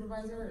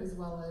supervisor, as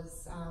well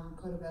as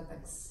Code of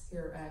Ethics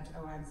here at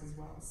OAGS as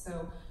well.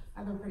 So I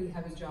have a pretty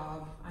heavy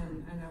job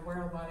and I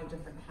wear a lot of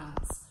different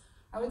hats.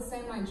 I would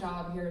say my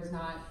job here is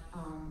not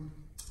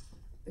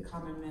the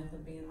common myth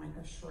of being like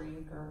a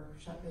shrink or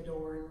shut the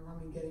door and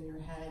let me get in your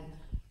head.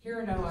 Here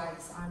at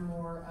OAGS, I'm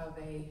more of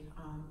a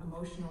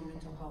emotional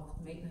mental health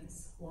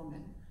maintenance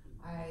woman.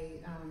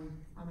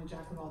 I'm a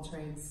jack of all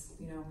trades.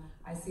 You know,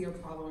 I see a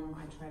problem,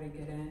 I try to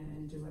get in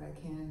and do what I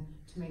can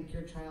to make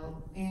your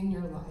child and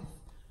your life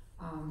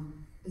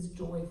as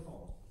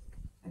joyful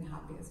and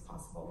happy as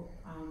possible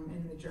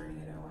in the journey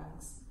at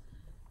OAGS.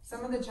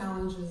 Some of the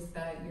challenges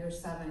that year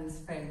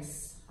 7s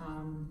face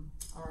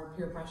are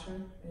peer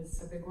pressure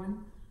is a big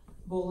one,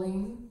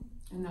 bullying,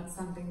 and that's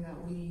something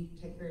that we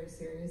take very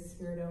serious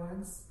here at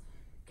OAGS,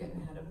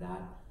 getting ahead of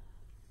that.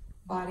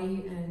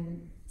 Body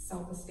and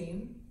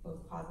self-esteem,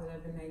 both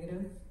positive and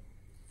negative.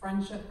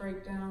 Friendship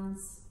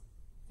breakdowns,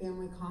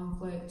 family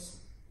conflict,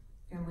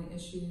 family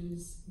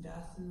issues,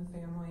 death in the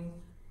family,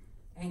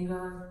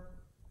 anger,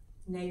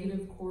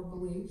 negative core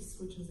beliefs,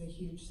 which is a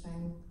huge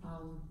thing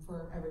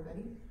for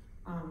everybody.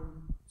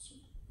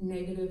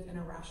 Negative and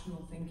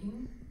irrational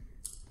thinking.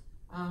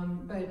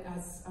 But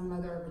as a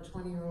mother of a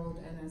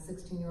 20-year-old and a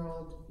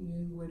 16-year-old,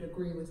 you would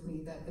agree with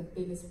me that the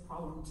biggest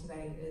problem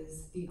today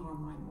is the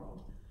online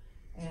world.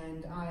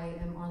 And I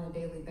am on a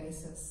daily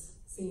basis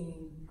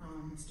seeing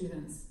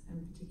students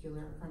in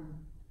particular from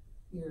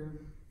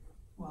year,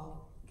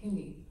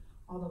 kindy,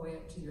 all the way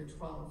up to year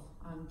 12,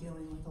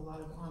 dealing with a lot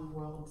of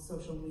on-world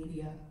social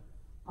media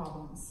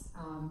problems.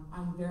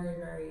 I'm very,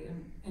 very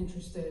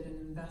interested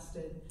and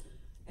invested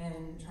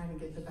in trying to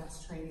get the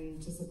best training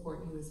to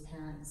support you as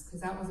parents,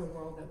 because that was a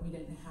world that we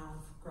didn't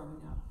have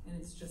growing up, and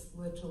it's just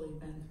literally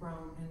been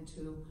thrown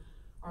into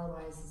our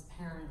lives as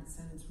parents,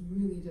 and it's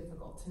really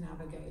difficult to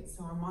navigate.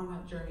 So I'm on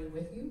that journey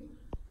with you.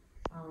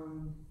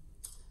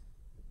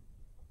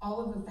 All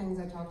of the things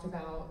I talked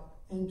about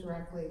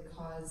indirectly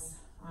cause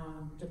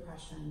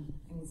depression,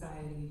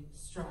 anxiety,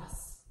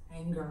 stress,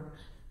 anger,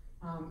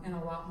 and a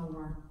lot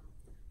more.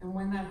 And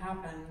when that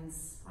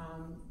happens,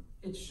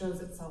 it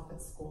shows itself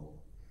at school.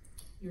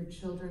 Your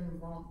children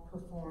won't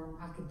perform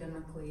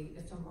academically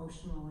if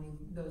emotionally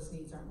those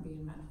needs aren't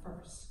being met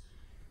first.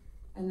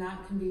 And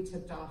that can be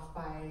tipped off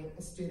by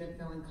a student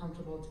feeling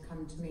comfortable to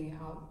come to me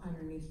out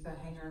underneath the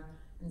hanger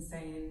and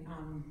saying,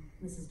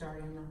 Mrs.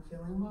 Doherty, I'm not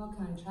feeling well,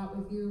 can I chat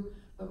with you?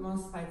 But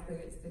most likely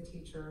it's the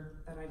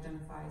teacher that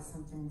identifies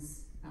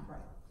something's not right.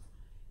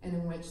 And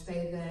in which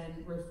they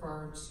then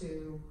refer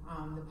to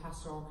the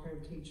pastoral care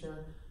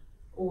teacher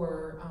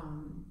or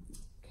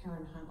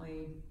Karen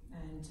Huntley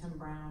and Tim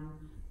Brown,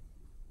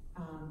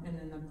 and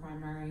then the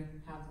primary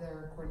have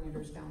their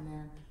coordinators down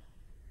there.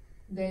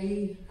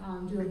 They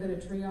do a bit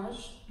of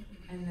triage,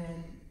 and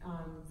then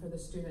for the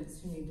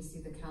students who need to see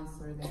the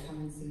counselor, they come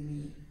and see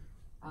me.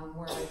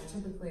 Where I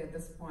typically at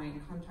this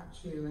point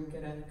contact you and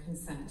get a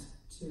consent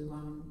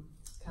to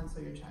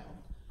counsel your child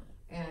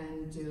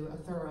and do a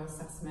thorough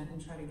assessment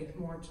and try to get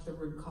more to the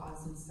root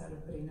cause instead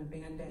of putting a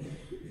Band-Aid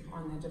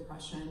on the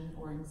depression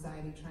or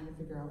anxiety, trying to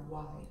figure out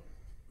why.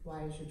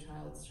 Why is your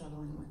child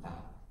struggling with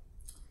that?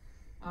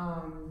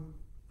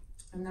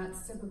 And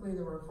that's typically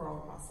the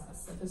referral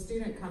process. If a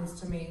student comes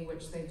to me,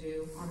 which they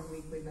do on a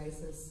weekly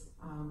basis,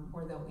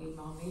 or they'll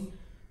email me,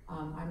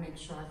 I make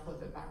sure I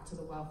flip it back to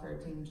the welfare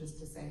team just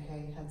to say,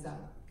 hey, heads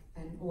up,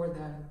 or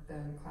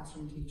the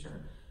classroom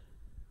teacher.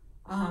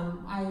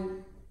 I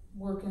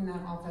work in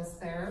that office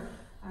there,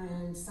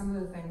 and some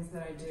of the things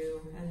that I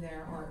do in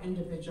there are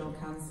individual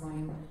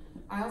counseling.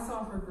 I also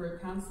offer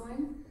group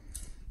counseling.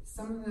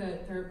 Some of the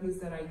therapies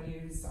that I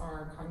use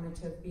are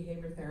cognitive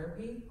behavior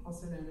therapy,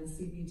 also known as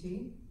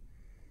CBT.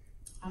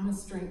 I'm a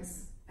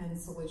strengths and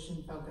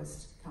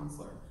solution-focused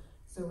counselor.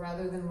 So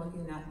rather than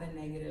looking at the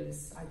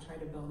negatives, I try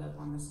to build up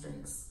on the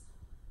strengths.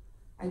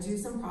 I do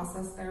some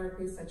process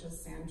therapy, such as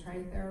sand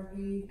tray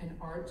therapy and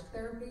art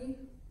therapy.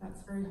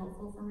 That's very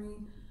helpful for me.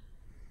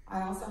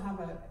 I also have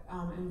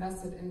an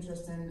invested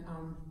interest in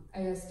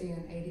ASD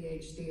and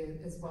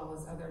ADHD, as well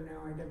as other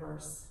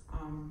neurodiverse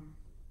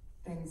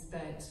things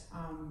that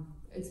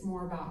it's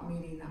more about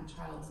meeting that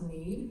child's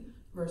need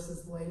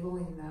versus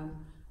labeling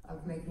them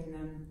of making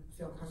them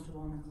feel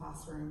comfortable in the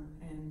classroom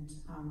and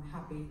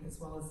happy, as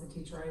well as the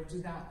teacher. I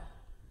do that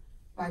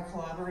by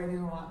collaborating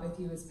a lot with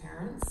you as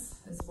parents,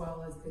 as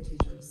well as the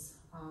teachers,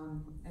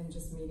 and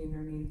just meeting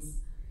their needs.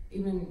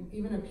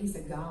 Even a piece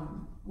of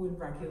gum would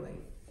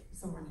regulate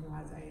someone who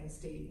has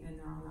ASD and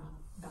they're on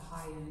the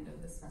high end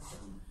of the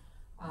spectrum.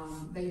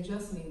 They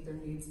just need their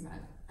needs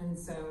met, and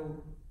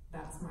so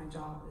that's my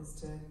job, is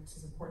to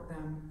support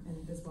them,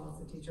 and as well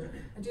as the teacher.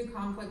 I do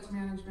conflict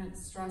management,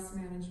 stress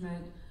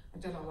management. I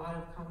did a lot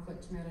of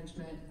conflict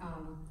management,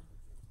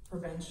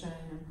 prevention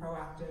and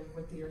proactive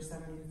with the Year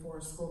 7 before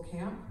school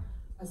camp,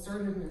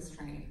 assertiveness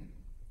training,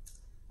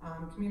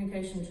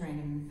 communication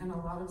training, and a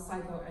lot of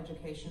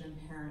psychoeducation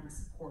and parent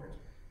support,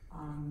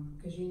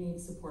 because you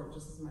need support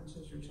just as much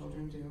as your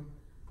children do.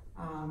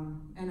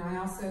 And I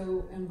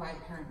also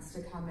invite parents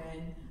to come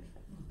in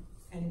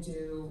and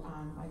do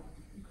like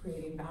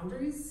creating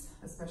boundaries,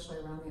 especially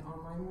around the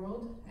online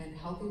world, and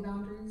healthy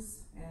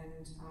boundaries,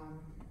 and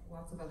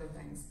lots of other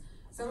things.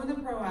 Some of the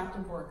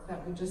proactive work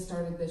that we just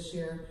started this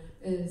year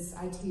is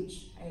I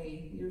teach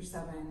a Year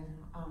 7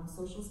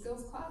 social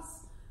skills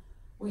class.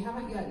 We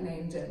haven't yet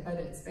named it, but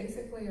it's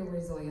basically a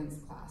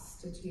resilience class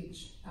to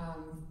teach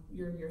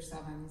your Year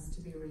 7s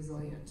to be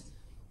resilient.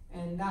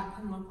 And that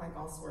can look like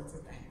all sorts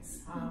of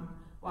things.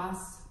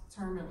 Last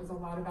term, it was a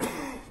lot about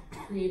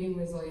creating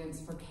resilience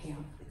for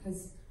camp,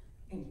 because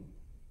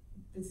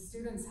the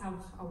students have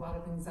a lot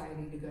of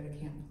anxiety to go to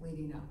camp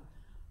leading up.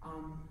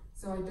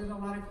 So I did a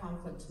lot of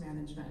conflict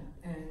management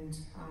and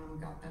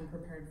got them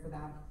prepared for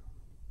that.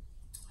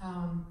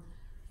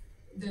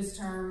 This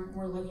term,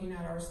 we're looking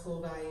at our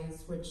school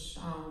values, which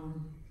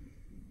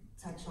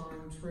touch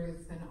on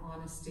truth and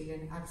honesty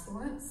and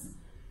excellence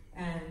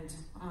and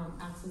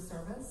acts of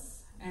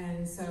service.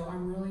 And so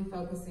I'm really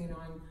focusing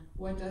on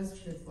what does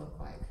truth look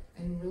like,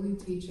 and really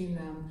teaching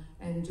them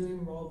and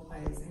doing role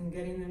plays and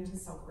getting them to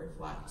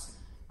self-reflect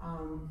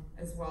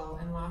as well.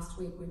 And last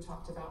week we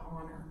talked about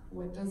honor.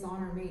 What does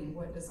honor mean?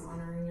 What does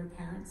honoring your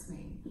parents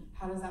mean?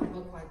 How does that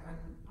look like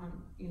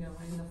on you know,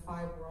 in the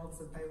 5 worlds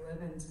that they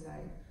live in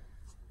today?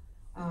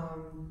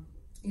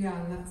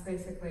 Yeah, and that's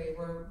basically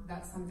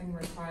that's something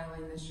we're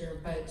trialing this year,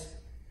 but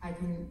I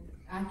can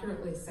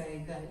accurately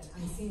say that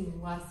I'm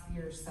seeing less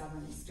Year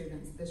 7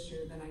 students this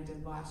year than I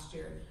did last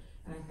year.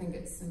 And I think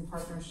it's in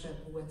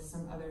partnership with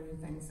some other new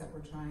things that we're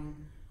trying,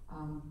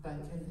 but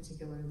in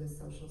particular the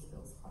social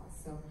skills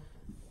class. So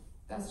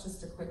that's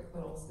just a quick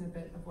little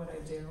snippet of what I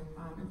do.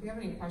 If you have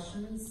any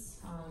questions,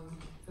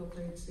 feel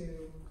free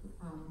to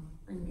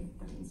bring me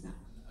things now.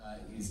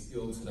 He's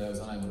ill today, I was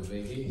unable to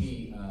be here.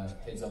 He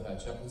heads up our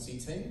chaplaincy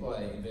team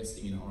by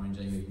investing in Orange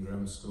Anglican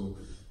Grammar School.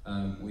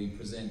 We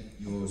present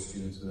your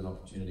students with an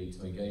opportunity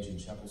to engage in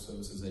chapel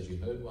services, as you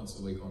heard, once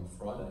a week on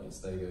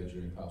Fridays. They go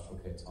during pastoral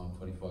care time,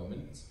 25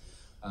 minutes.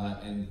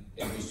 And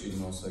every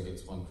student also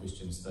gets one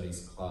Christian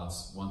studies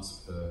class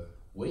once per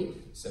week,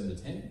 7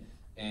 to 10.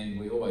 And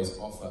we always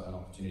offer an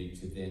opportunity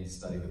to then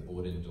study the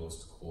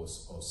board-endorsed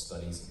course of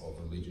Studies of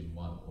Religion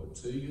 1 or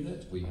 2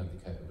 unit. We have the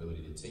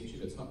capability to teach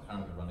it. It's not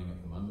currently running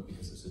at the moment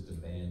because it's a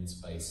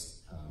demands-based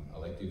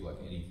elective like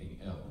anything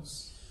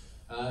else.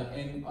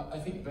 And I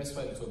think the best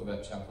way to talk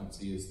about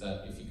chaplaincy is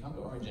that if you come to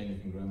Orange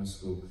Anglican Grammar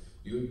School,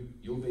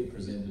 you'll be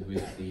presented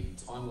with the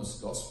timeless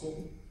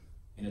gospel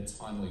in a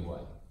timely way,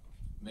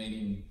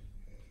 meaning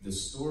the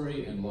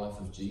story and life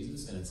of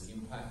Jesus and its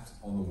impact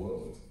on the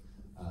world.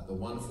 The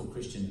wonderful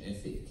Christian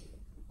ethic,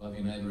 love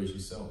your neighbour as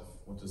yourself.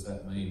 What does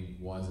that mean?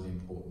 Why is it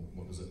important?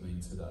 What does it mean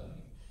today?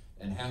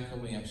 And how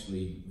can we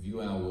actually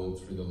view our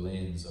world through the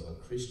lens of a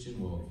Christian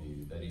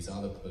worldview that is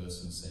other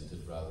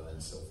person-centred rather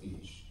than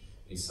selfish?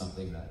 Is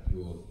something that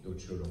your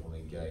children will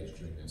engage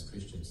during those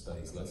Christian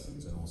studies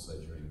lessons and also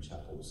during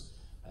chapels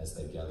as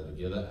they gather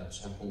together. At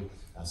chapel,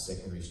 our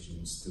secondary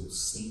students still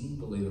sing,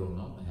 believe it or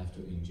not. They have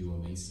to endure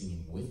me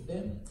singing with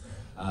them.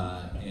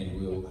 And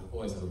we'll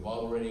always have a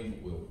Bible reading,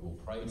 we'll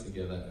pray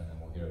together, and then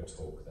we'll hear a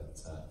talk that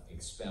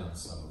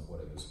expounds some of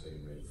whatever's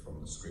being read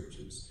from the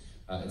scriptures.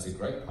 It's a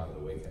great part of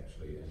the week,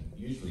 actually, and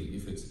usually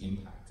if it's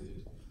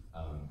impacted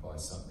by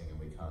something and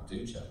we can't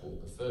do chapel,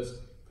 the first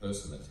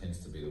person that tends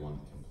to be the one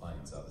that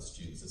complains are the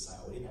students that say,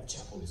 oh, we didn't have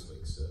chapel this week,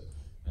 sir.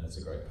 And it's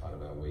a great part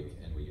of our week,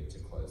 and we get to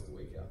close the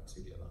week out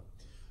together.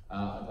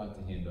 I'd like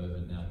to hand over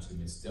now to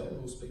Miss Dell,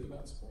 who will speak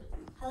about sport.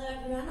 Hello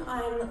everyone,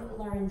 I'm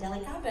Lauren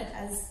Delica, but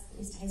as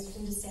Mr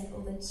Hazelton just said,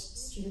 all the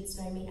students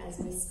know me as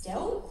Miss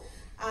Dell.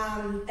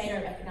 They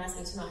don't recognise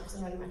me tonight because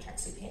I'm not in my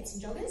tracksuit pants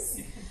and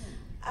joggers.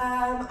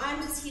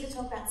 I'm just here to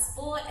talk about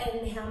sport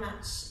and how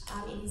much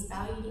it is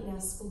valued in our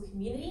school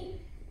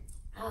community.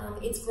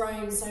 It's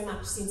grown so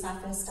much since I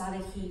first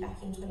started here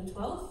back in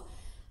 2012.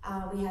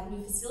 We have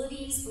new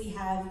facilities, we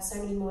have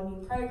so many more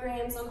new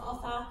programs on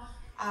offer.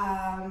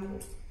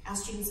 Our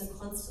students are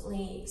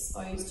constantly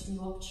exposed to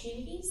new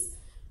opportunities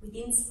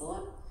within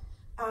sport.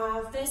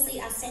 Firstly,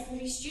 our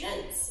secondary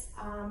students,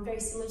 very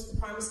similar to the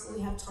primary school,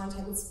 we have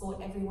timetabled sport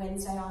every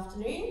Wednesday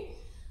afternoon,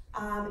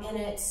 and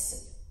it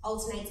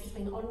alternates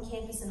between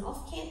on-campus and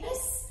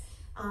off-campus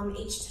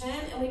each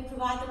term, and we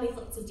provide them with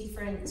lots of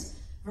different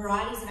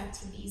varieties of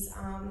activities,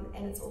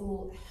 and it's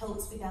all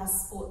helped with our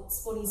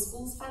sporting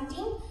schools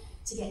funding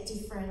to get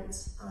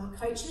different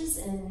coaches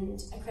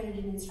and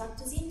accredited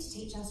instructors in to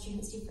teach our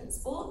students different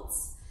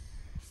sports.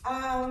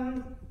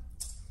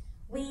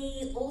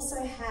 We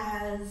also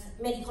have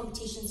many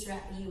competitions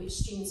throughout the year which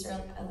students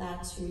are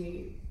allowed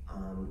to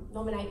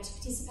nominate to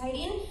participate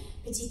in,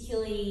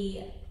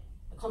 particularly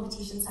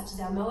competitions such as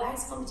our May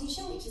OAGS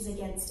competition, which is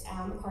against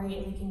our Macquarie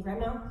Anglican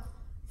Grammar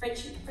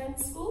Friendship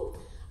Friends School.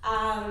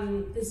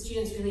 The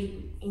students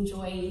really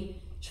enjoy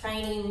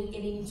training,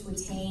 getting into a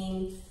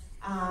team,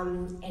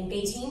 and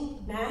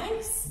beating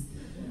MAGs.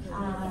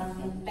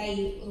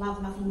 They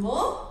love nothing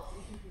more.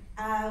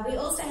 We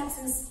also have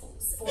some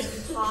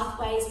sporting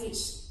pathways which,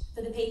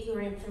 for the people who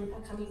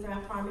are coming from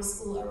our primary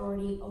school, are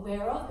already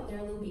aware of, but they're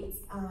a little bit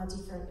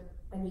different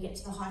when you get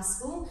to the high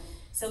school.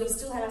 So we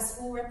still have our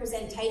school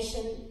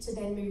representation to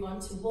then move on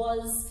to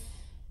WAS,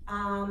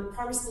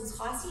 primary school's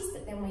HICES,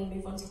 but then we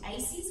move on to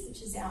ACES,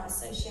 which is our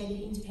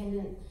Associated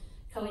Independent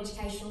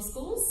Co-Educational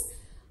Schools.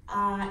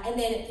 And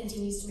then it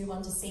continues to move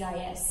on to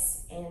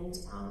CIS and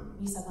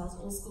New South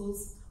Wales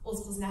All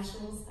Schools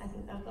Nationals, I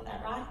think I've got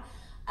that right.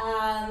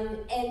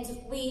 And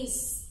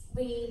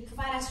we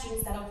provide our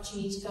students that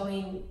opportunity to go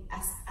in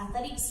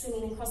athletics,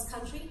 swimming and cross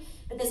country,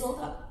 but there's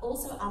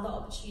also other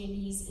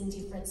opportunities in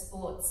different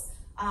sports.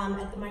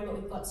 At the moment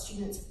we've got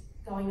students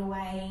going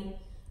away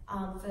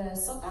for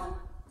soccer,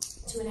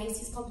 to an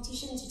ACES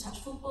competition, to touch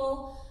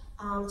football.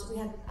 We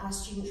had a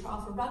student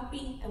trial for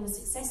rugby and was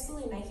successful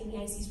in making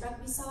the ACES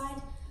rugby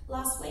side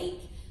last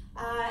week.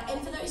 And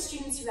for those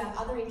students who have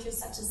other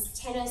interests such as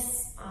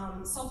tennis,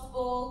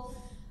 softball,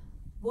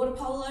 water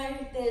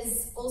polo,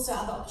 there's also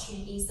other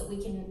opportunities that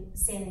we can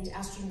send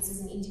our students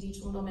as an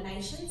individual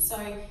nomination. So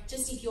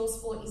just if your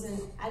sport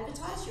isn't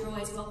advertised, you're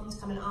always welcome to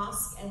come and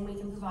ask, and we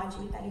can provide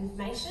you with that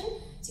information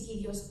to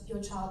give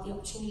your child the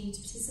opportunity to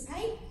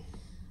participate.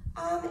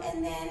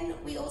 And then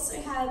we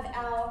also have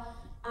our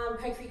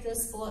co-curricular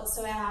sports,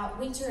 so our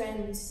winter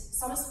and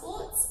summer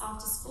sports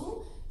after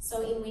school.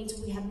 So in winter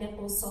we have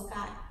netball,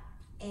 soccer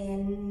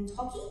and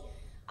hockey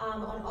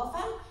on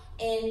offer,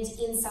 and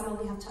in summer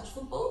we have touch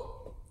football.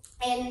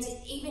 And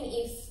even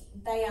if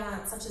they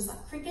aren't, such as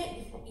like cricket,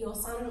 if your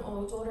son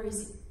or daughter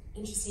is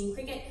interested in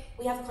cricket,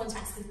 we have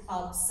contacts with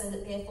clubs so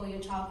that therefore your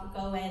child could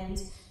go and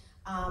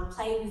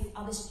play with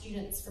other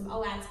students from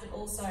OAGS, but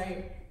also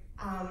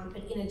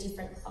but in a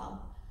different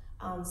club.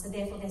 So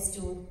therefore they've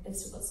still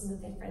got some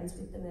of their friends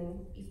with them,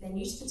 and if they're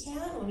new to the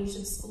town or new to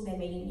the school, they're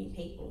meeting new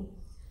people.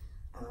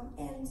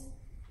 And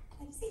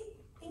that's it.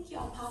 Thank you.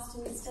 I'll pass to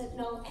Mr.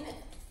 Noel Emmett.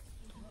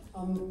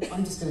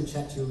 I'm just going to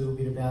chat to you a little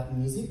bit about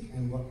music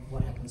and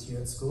what happens here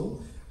at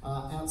school.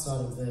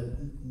 Outside of the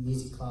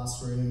music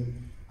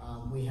classroom,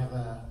 we have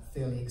a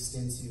fairly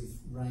extensive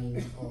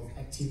range of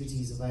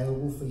activities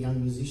available for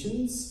young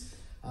musicians.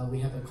 We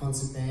have a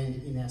concert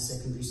band in our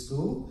secondary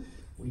school,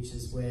 which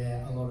is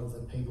where a lot of the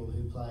people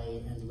who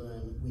play and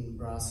learn wind,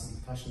 brass and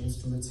percussion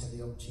instruments have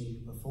the opportunity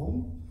to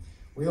perform.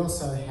 We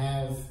also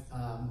have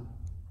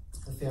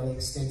a fairly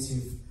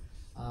extensive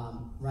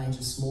range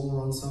of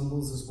smaller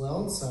ensembles as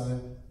well,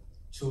 so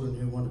children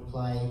who want to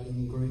play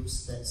in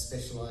groups that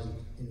specialise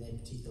in their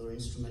particular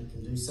instrument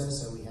can do so.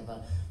 So we have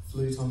a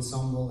flute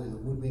ensemble and a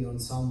woodwind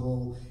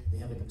ensemble, we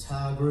have a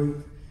guitar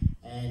group,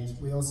 and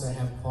we also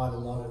have quite a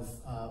lot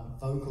of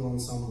vocal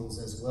ensembles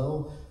as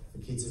well for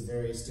kids of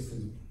various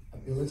different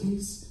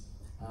abilities.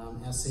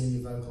 Our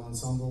senior vocal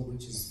ensemble,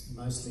 which is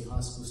mostly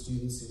high school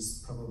students,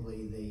 is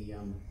probably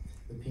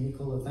the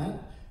pinnacle of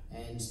that.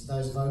 And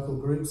those vocal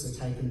groups are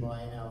taken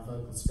by our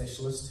vocal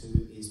specialist,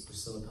 who is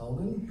Priscilla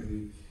Colgan,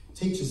 who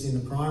teaches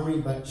in the primary,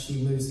 but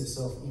she moves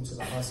herself into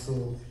the high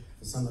school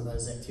for some of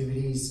those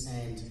activities.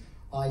 And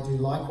I do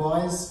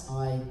likewise.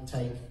 I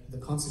take the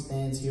concert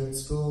bands here at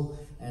school,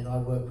 and I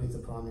work with the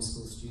primary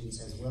school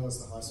students as well as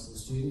the high school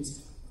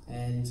students.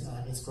 And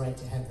it's great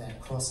to have that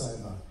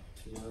crossover,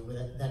 you know,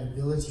 with that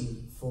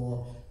ability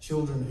for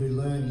children who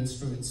learn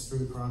instruments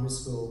through primary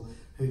school,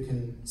 who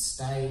can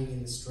stay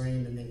in the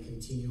stream and then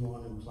continue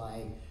on and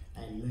play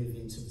and move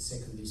into the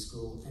secondary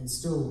school and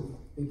still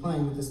be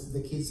playing with the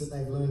kids that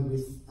they've learned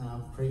with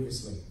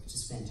previously, which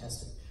is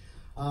fantastic.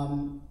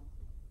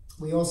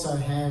 We also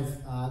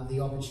have the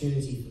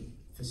opportunity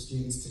for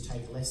students to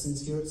take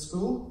lessons here at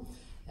school,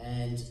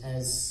 and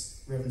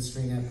as Reverend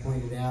Stringer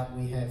pointed out,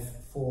 we have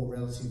 4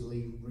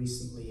 relatively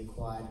recently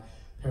acquired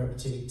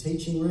peripatetic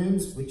teaching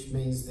rooms, which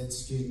means that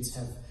students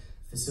have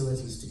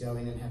facilities to go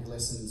in and have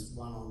lessons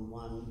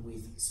one-on-one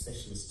with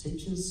specialist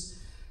teachers.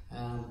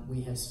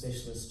 We have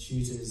specialist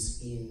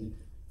tutors in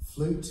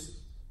flute,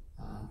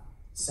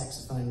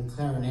 saxophone,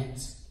 clarinet,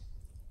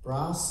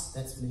 brass,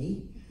 that's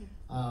me.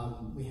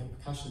 We have a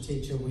percussion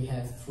teacher, we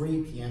have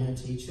 3 piano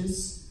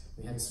teachers,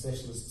 we have a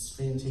specialist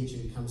string teacher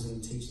who comes in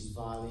and teaches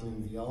violin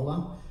and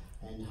viola,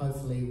 and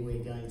hopefully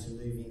we're going to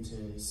move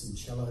into some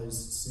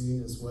cellos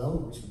soon as well,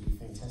 which would be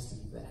fantastic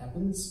if that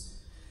happens.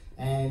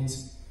 And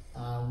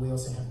we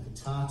also have a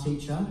guitar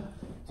teacher,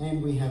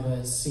 and we have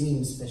a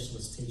singing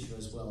specialist teacher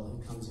as well,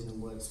 who comes in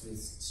and works with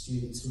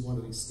students who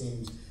want to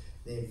extend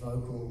their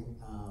vocal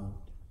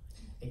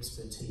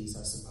expertise,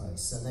 I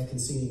suppose. So they can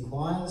sing in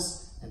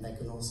choirs, and they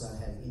can also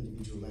have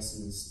individual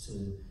lessons to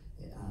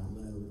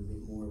learn a little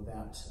bit more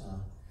about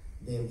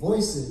their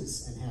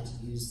voices and how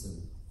to use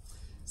them.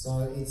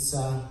 So it's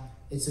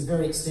a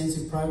very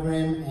extensive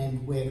program,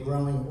 and we're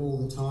growing all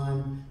the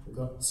time. We've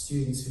got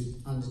students who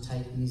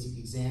undertake music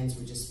exams.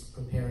 We're just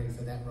preparing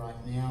for that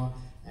right now,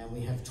 and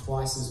we have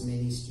twice as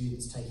many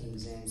students taking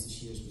exams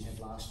this year as we had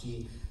last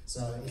year.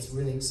 So it's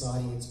really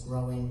exciting, it's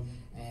growing,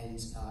 and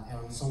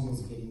our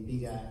ensembles are getting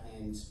bigger,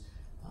 and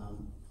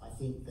I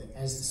think that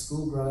as the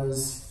school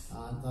grows,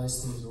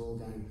 those things are all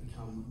going to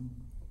become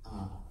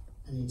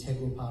an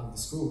integral part of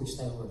the school, which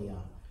they already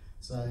are.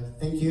 So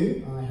thank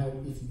you. I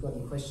hope if you've got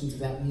any questions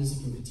about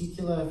music in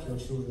particular, if your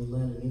children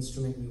learn an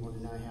instrument and you want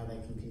to know how they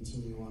can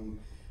continue on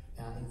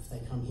if they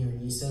come here in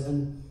Year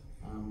 7,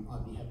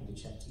 I'd be happy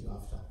to chat to you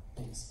after.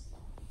 Thanks.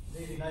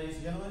 Good evening, ladies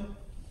and gentlemen.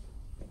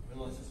 I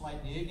realise it's late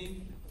in the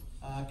evening.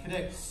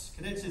 Cadets.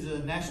 Cadets is a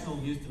national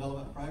youth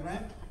development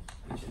program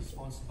which is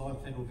sponsored by the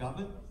federal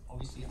government,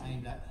 obviously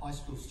aimed at high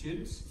school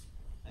students.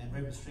 And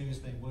Reverend Stringer's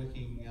been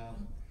working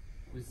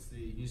with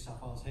the New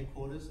South Wales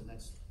headquarters, and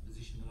that's the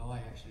position that I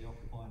actually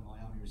occupy in my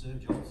Army Reserve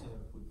job. So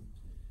we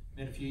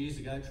met a few years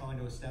ago trying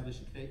to establish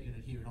a cadet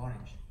unit here in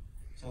Orange.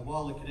 So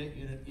while the cadet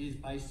unit is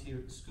based here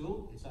at the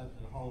school, it's open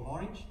to the whole of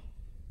Orange.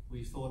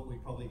 We thought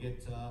we'd probably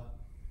get about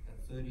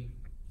 30,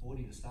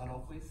 40 to start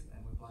off with,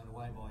 and we're blown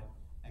away by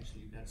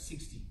actually about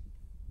 60,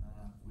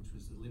 which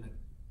was the limit.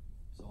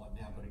 So I've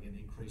now got to get an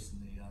increase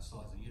in the size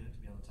of the unit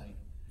to be able to take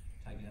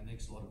our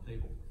next lot of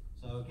people.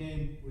 So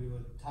again, we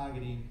were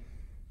targeting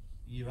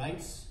Year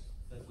 8s,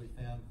 but we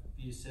found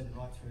Year 7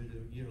 right through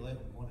to Year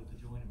 11 wanted to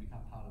join and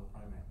become part of the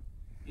program.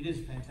 It is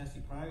a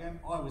fantastic program.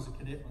 I was a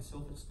cadet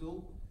myself at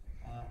school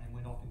and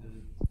went off into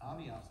the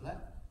Army after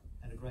that.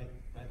 Had a great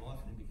life,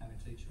 and then became a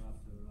teacher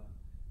after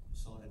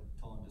decided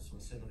time to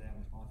sort of settle down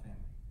with my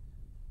family.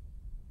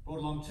 Brought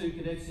along 2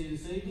 cadets here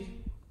this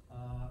evening.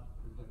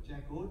 We've got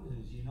Jack Gordon,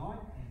 who's Year 9,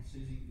 and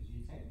Susie, who's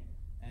Year 10.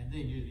 And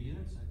they're new to the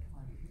unit, so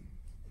come over here.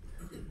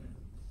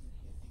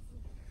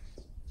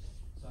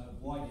 So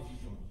why did you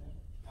join?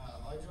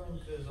 I joined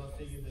because I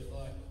figured that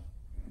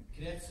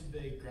cadets would be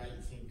a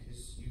great thing,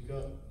 because you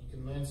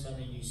can learn so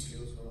many new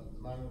skills. At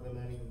the moment we're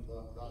learning,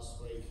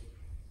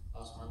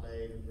 last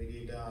Monday, we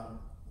did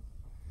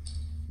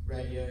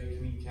radio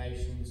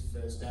communications,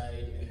 first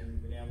aid,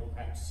 and now we're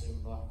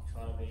practicing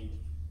trying to be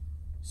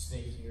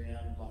sneaking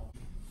around,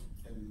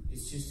 and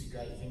it's just a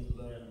great thing to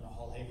learn a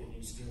whole heap of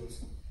new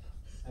skills.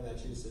 How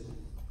about you, Sue?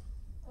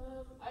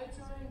 I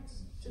joined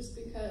just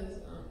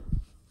because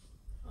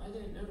I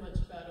didn't know much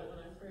about it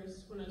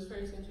when it was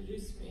first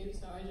introduced to me,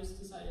 so I just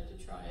decided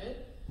to try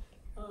it.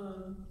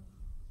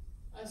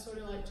 I sort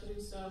of like to do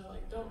stuff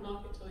like don't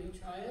knock it till you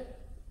try it.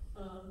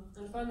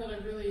 I find that I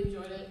really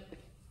enjoyed it,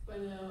 but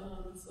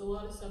it's a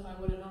lot of stuff I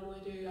wouldn't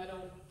normally do. I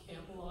don't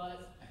camp a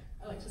lot.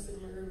 I like to sit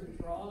in my room and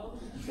draw.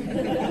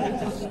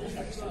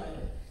 But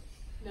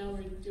now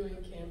we're doing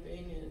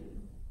camping,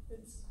 and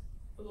it's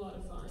a lot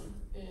of fun,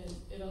 and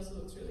it also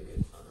looks really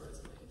good on a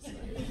resume. So.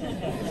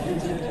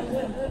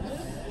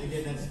 And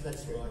again,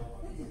 that's right.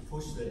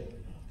 Push there.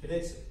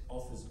 Cadets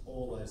offers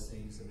all those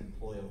things an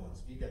employer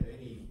wants. If you go to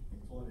any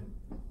employment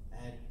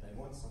ad, they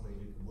want somebody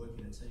who can work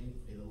in a team,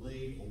 either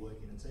lead or work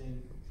in a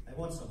team. They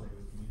want somebody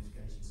with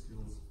communication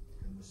skills,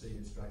 can receive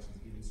instructions,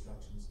 give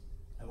instructions.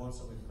 They want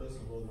somebody with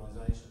personal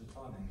organisation,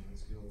 time management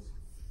skills.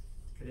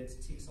 Cadets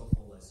ticks off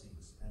all those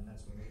things, and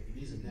that's what it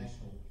is. A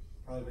national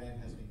program,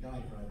 has been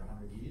going for over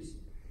 100 years.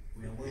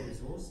 We are well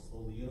resourced.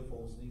 All the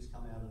uniforms and things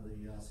come out of the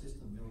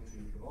system the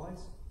military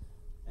provides,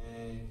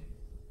 and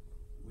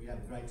we have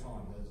a great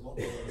time. There's a lot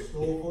more in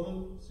store for them.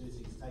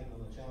 Susie's taken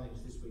on a challenge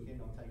this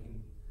weekend. I'm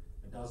taking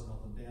a dozen of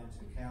them down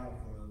to Cowra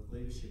for a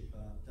leadership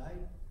day,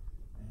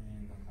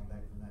 and I'll come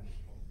back from that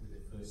with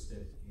their first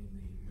step in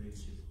the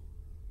leadership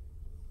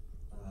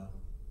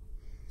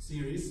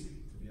series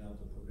to be able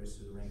to progress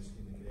through the ranks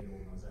in the cadet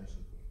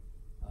organisation.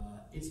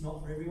 It's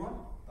not for everyone,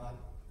 but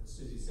as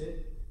Susie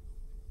said,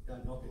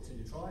 don't knock it till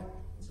you try it.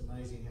 It's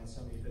amazing how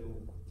so many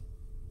people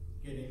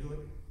get into it,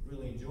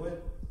 really enjoy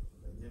it,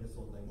 but never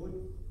thought they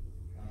would.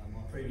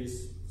 My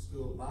previous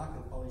school at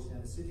Barker College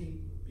down in Sydney,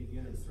 big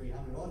unit of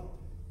 300 odd.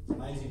 It's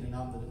amazing the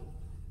number that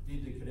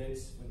did the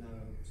cadets when they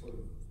were sort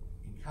of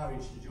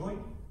encouraged to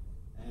join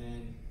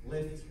and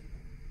left,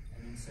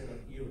 and then said a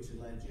year or two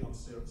later, gee, I'm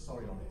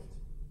sorry I left.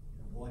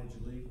 Why did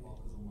you leave? Oh,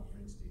 because all my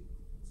friends did.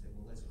 I said,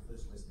 well, that's the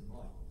first lesson in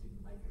life.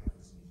 Didn't make your own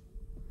decision.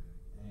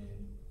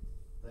 And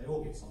they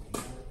all get something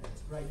out of it, and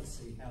it's great to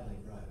see how they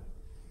grow.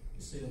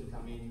 You see them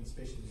come in,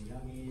 especially in the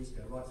young years,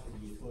 go right through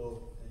year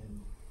 12, and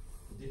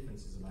the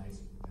difference is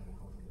amazing in the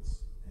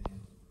confidence and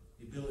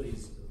the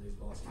abilities of these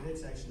guys.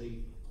 Cadets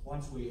actually,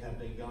 once we have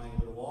been going a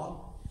little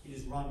while, it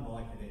is run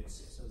by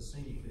cadets. So the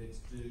senior cadets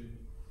do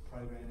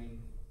programming,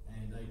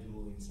 and they do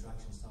all the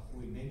instruction stuff.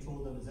 We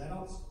mentor them as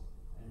adults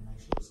and make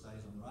sure it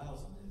stays on the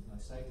rails and there's no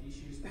safety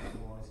issues, but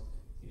otherwise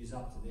it is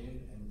up to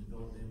them and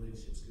develop their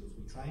leadership skills.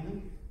 We train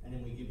them, and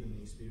then we give them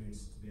the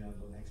experience to be able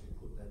to actually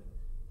put that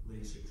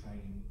leadership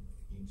training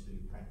into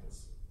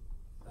practice.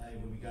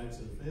 when we go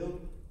to the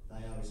field,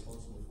 they are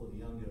responsible for the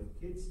younger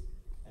kids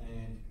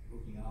and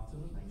looking after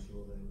them, make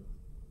sure they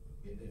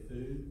get their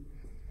food,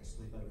 they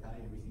sleep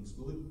okay, everything's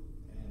good,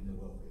 and they're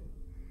well fed.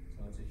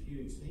 So it's a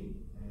huge thing,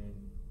 and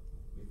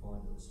we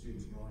find that the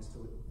students rise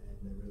to it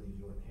and they really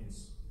enjoy it.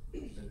 Hence,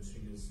 the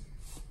Stringers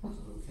sort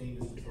of keen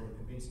to try to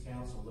convince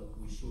council that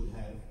we should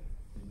have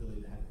the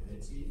ability to have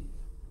cadets here.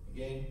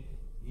 Again,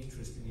 the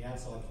interest in the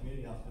outside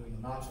community after doing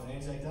the March on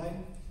Anzac Day,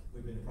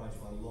 we've been approached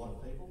by a lot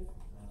of people,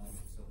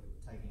 so we're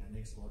taking our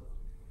next lot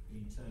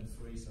in term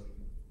 3 so we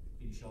can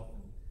finish off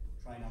and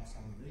train up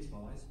some of these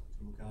guys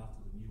to look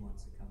after the new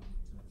ones that come in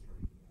term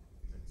 3.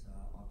 But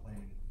I'm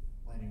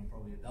planning on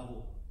probably a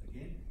double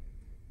again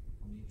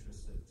on the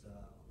interest that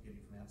I'm getting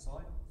from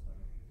outside. So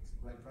it's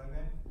a great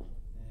program,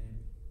 and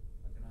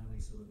I can only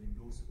sort of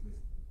endorse it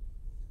with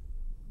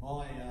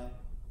my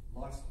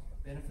life's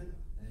benefit.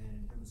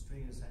 And Brendan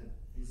Stringer's had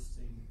his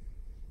team,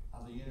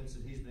 other units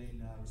that he's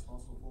been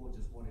responsible for,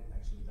 just what it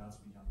actually does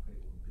for young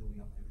people,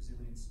 building up their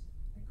resilience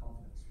and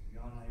confidence.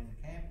 You go in the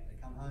camp, they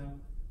come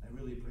home, they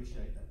really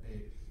appreciate that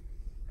bed.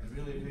 They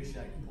really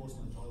appreciate the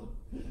porcelain toilet.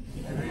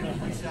 They really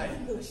appreciate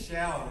a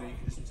shower where you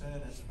can just turn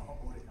it and the hot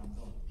water comes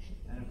on.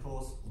 And of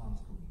course,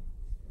 mum's cooking.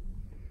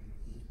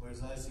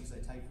 Whereas those things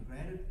they take for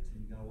granted until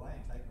you go away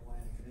and take them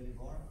away in a cadet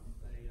environment,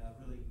 they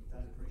really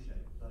don't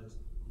appreciate those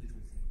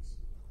little things.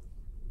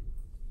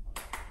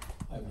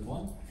 Hi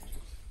everyone,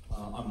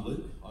 I'm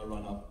Luke. I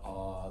run up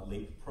our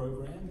LEAP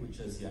program, which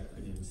as the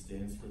acronym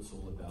stands for, it's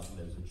all about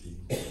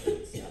leveraging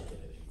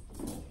academic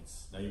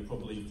performance. Now you're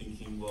probably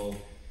thinking, well,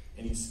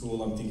 any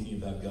school I'm thinking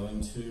about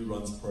going to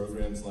runs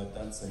programs like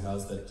that, so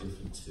how's that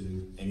different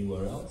to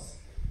anywhere else?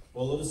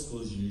 Well, a lot of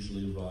schools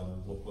usually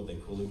run what they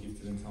call a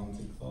gifted and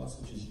talented class,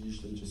 which is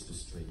usually just a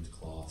streamed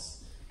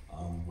class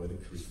where the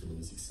curriculum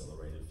is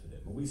accelerated for them.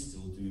 Well, we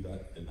still do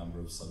that in a number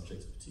of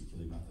subjects,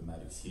 particularly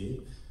mathematics here.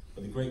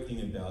 But the great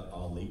thing about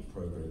our LEAP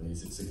program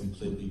is it's a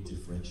completely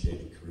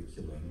differentiated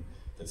curriculum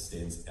that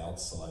stands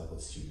outside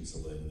what students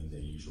are learning in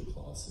their usual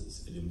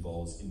classes. It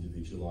involves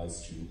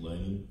individualised student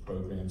learning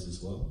programs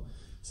as well.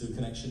 So we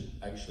can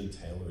actually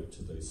tailor it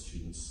to those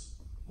students,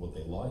 what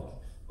they like,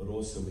 but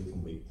also we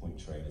can weak point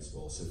train as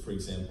well. So for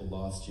example,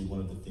 last year,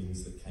 one of the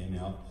things that came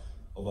out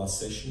of our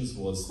sessions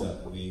was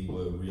that we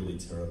were really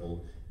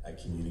terrible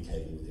at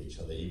communicating with each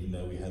other. Even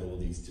though we had all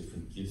these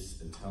different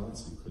gifts and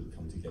talents, we couldn't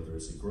come together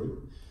as a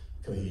group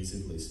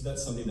cohesively. So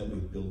that's something that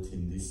we've built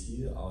in this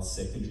year. Our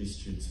secondary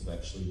students have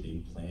actually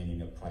been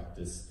planning a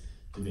practice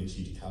Da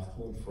Vinci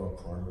decathlon for our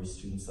primary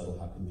students. That'll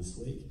happen this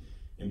week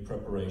in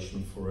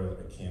preparation for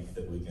a camp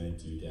that we're going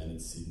to do down in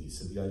Sydney.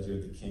 So the idea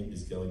of the camp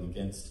is going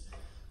against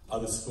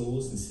other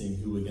schools and seeing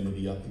who we're going to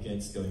be up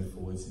against going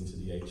forwards into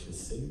the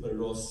HSC, but it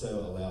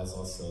also allows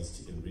ourselves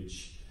to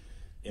enrich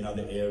in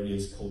other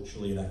areas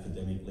culturally and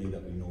academically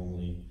that we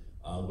normally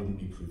wouldn't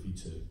be privy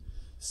to.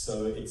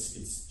 So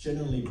it's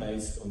generally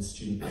based on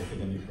student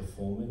academic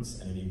performance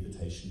and an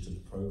invitation to the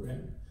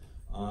program.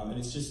 And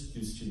it just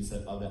gives students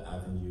that other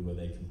avenue where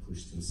they can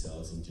push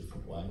themselves in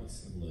different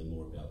ways and learn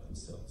more about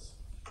themselves.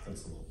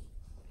 Thanks a lot.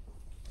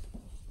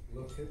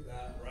 Look at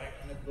that, right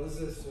on the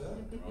buzzer, sir.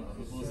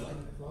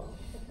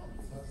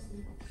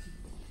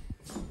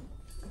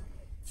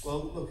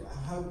 Well, look,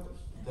 I hope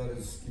that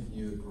has given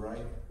you a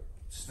great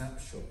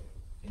snapshot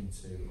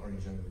into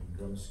Orange Anglican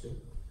Grammar School,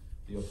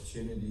 the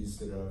opportunities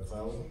that are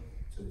available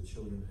to the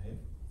children here.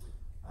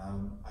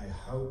 I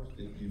hope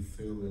that you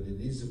feel that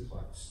it is a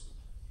place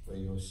where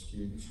your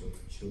students or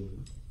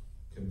children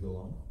can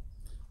belong.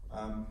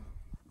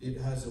 It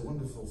has a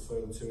wonderful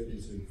feel to it.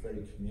 It's a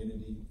very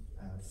community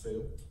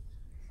feel.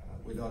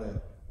 We're not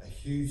a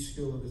huge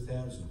school of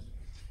 1,000,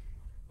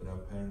 but our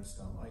parents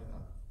don't like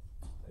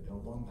that. They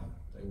don't want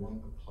that. They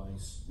want a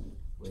place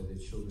where their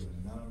children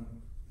are known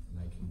and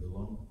they can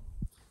belong.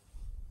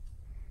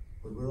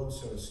 But we're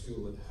also a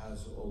school that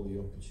has all the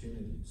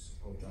opportunities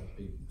of that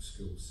big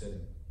school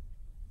setting.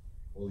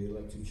 All the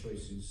elective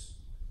choices,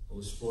 all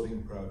the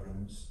sporting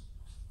programs,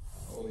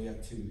 all the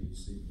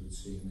activities that you would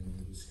see in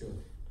any other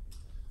school.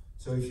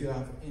 So if you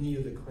have any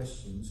other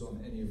questions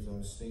on any of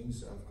those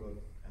things, I've got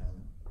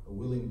a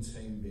willing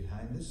team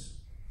behind us,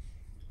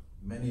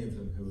 many of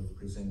them who have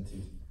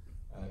presented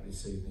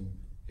this evening,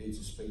 here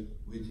to speak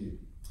with you.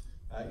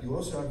 You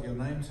also have your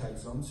name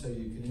tags on, so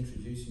you can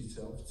introduce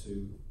yourself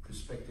to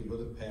prospective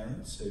other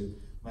parents who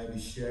may be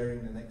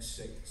sharing the next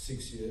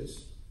 6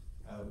 years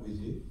with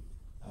you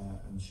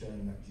and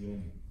sharing that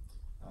journey.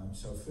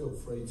 So feel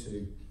free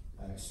to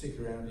stick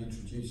around,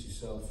 introduce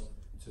yourself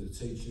to the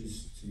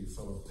teachers, to your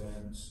fellow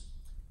parents,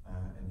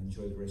 and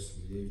enjoy the rest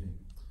of the evening.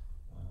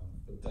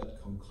 But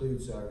that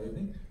concludes our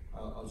evening.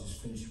 I'll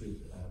just finish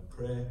with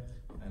prayer,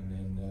 and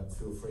then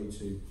feel free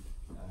to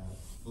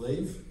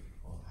leave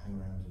or hang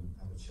around and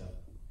have a chat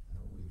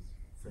with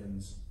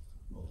friends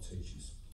or teachers.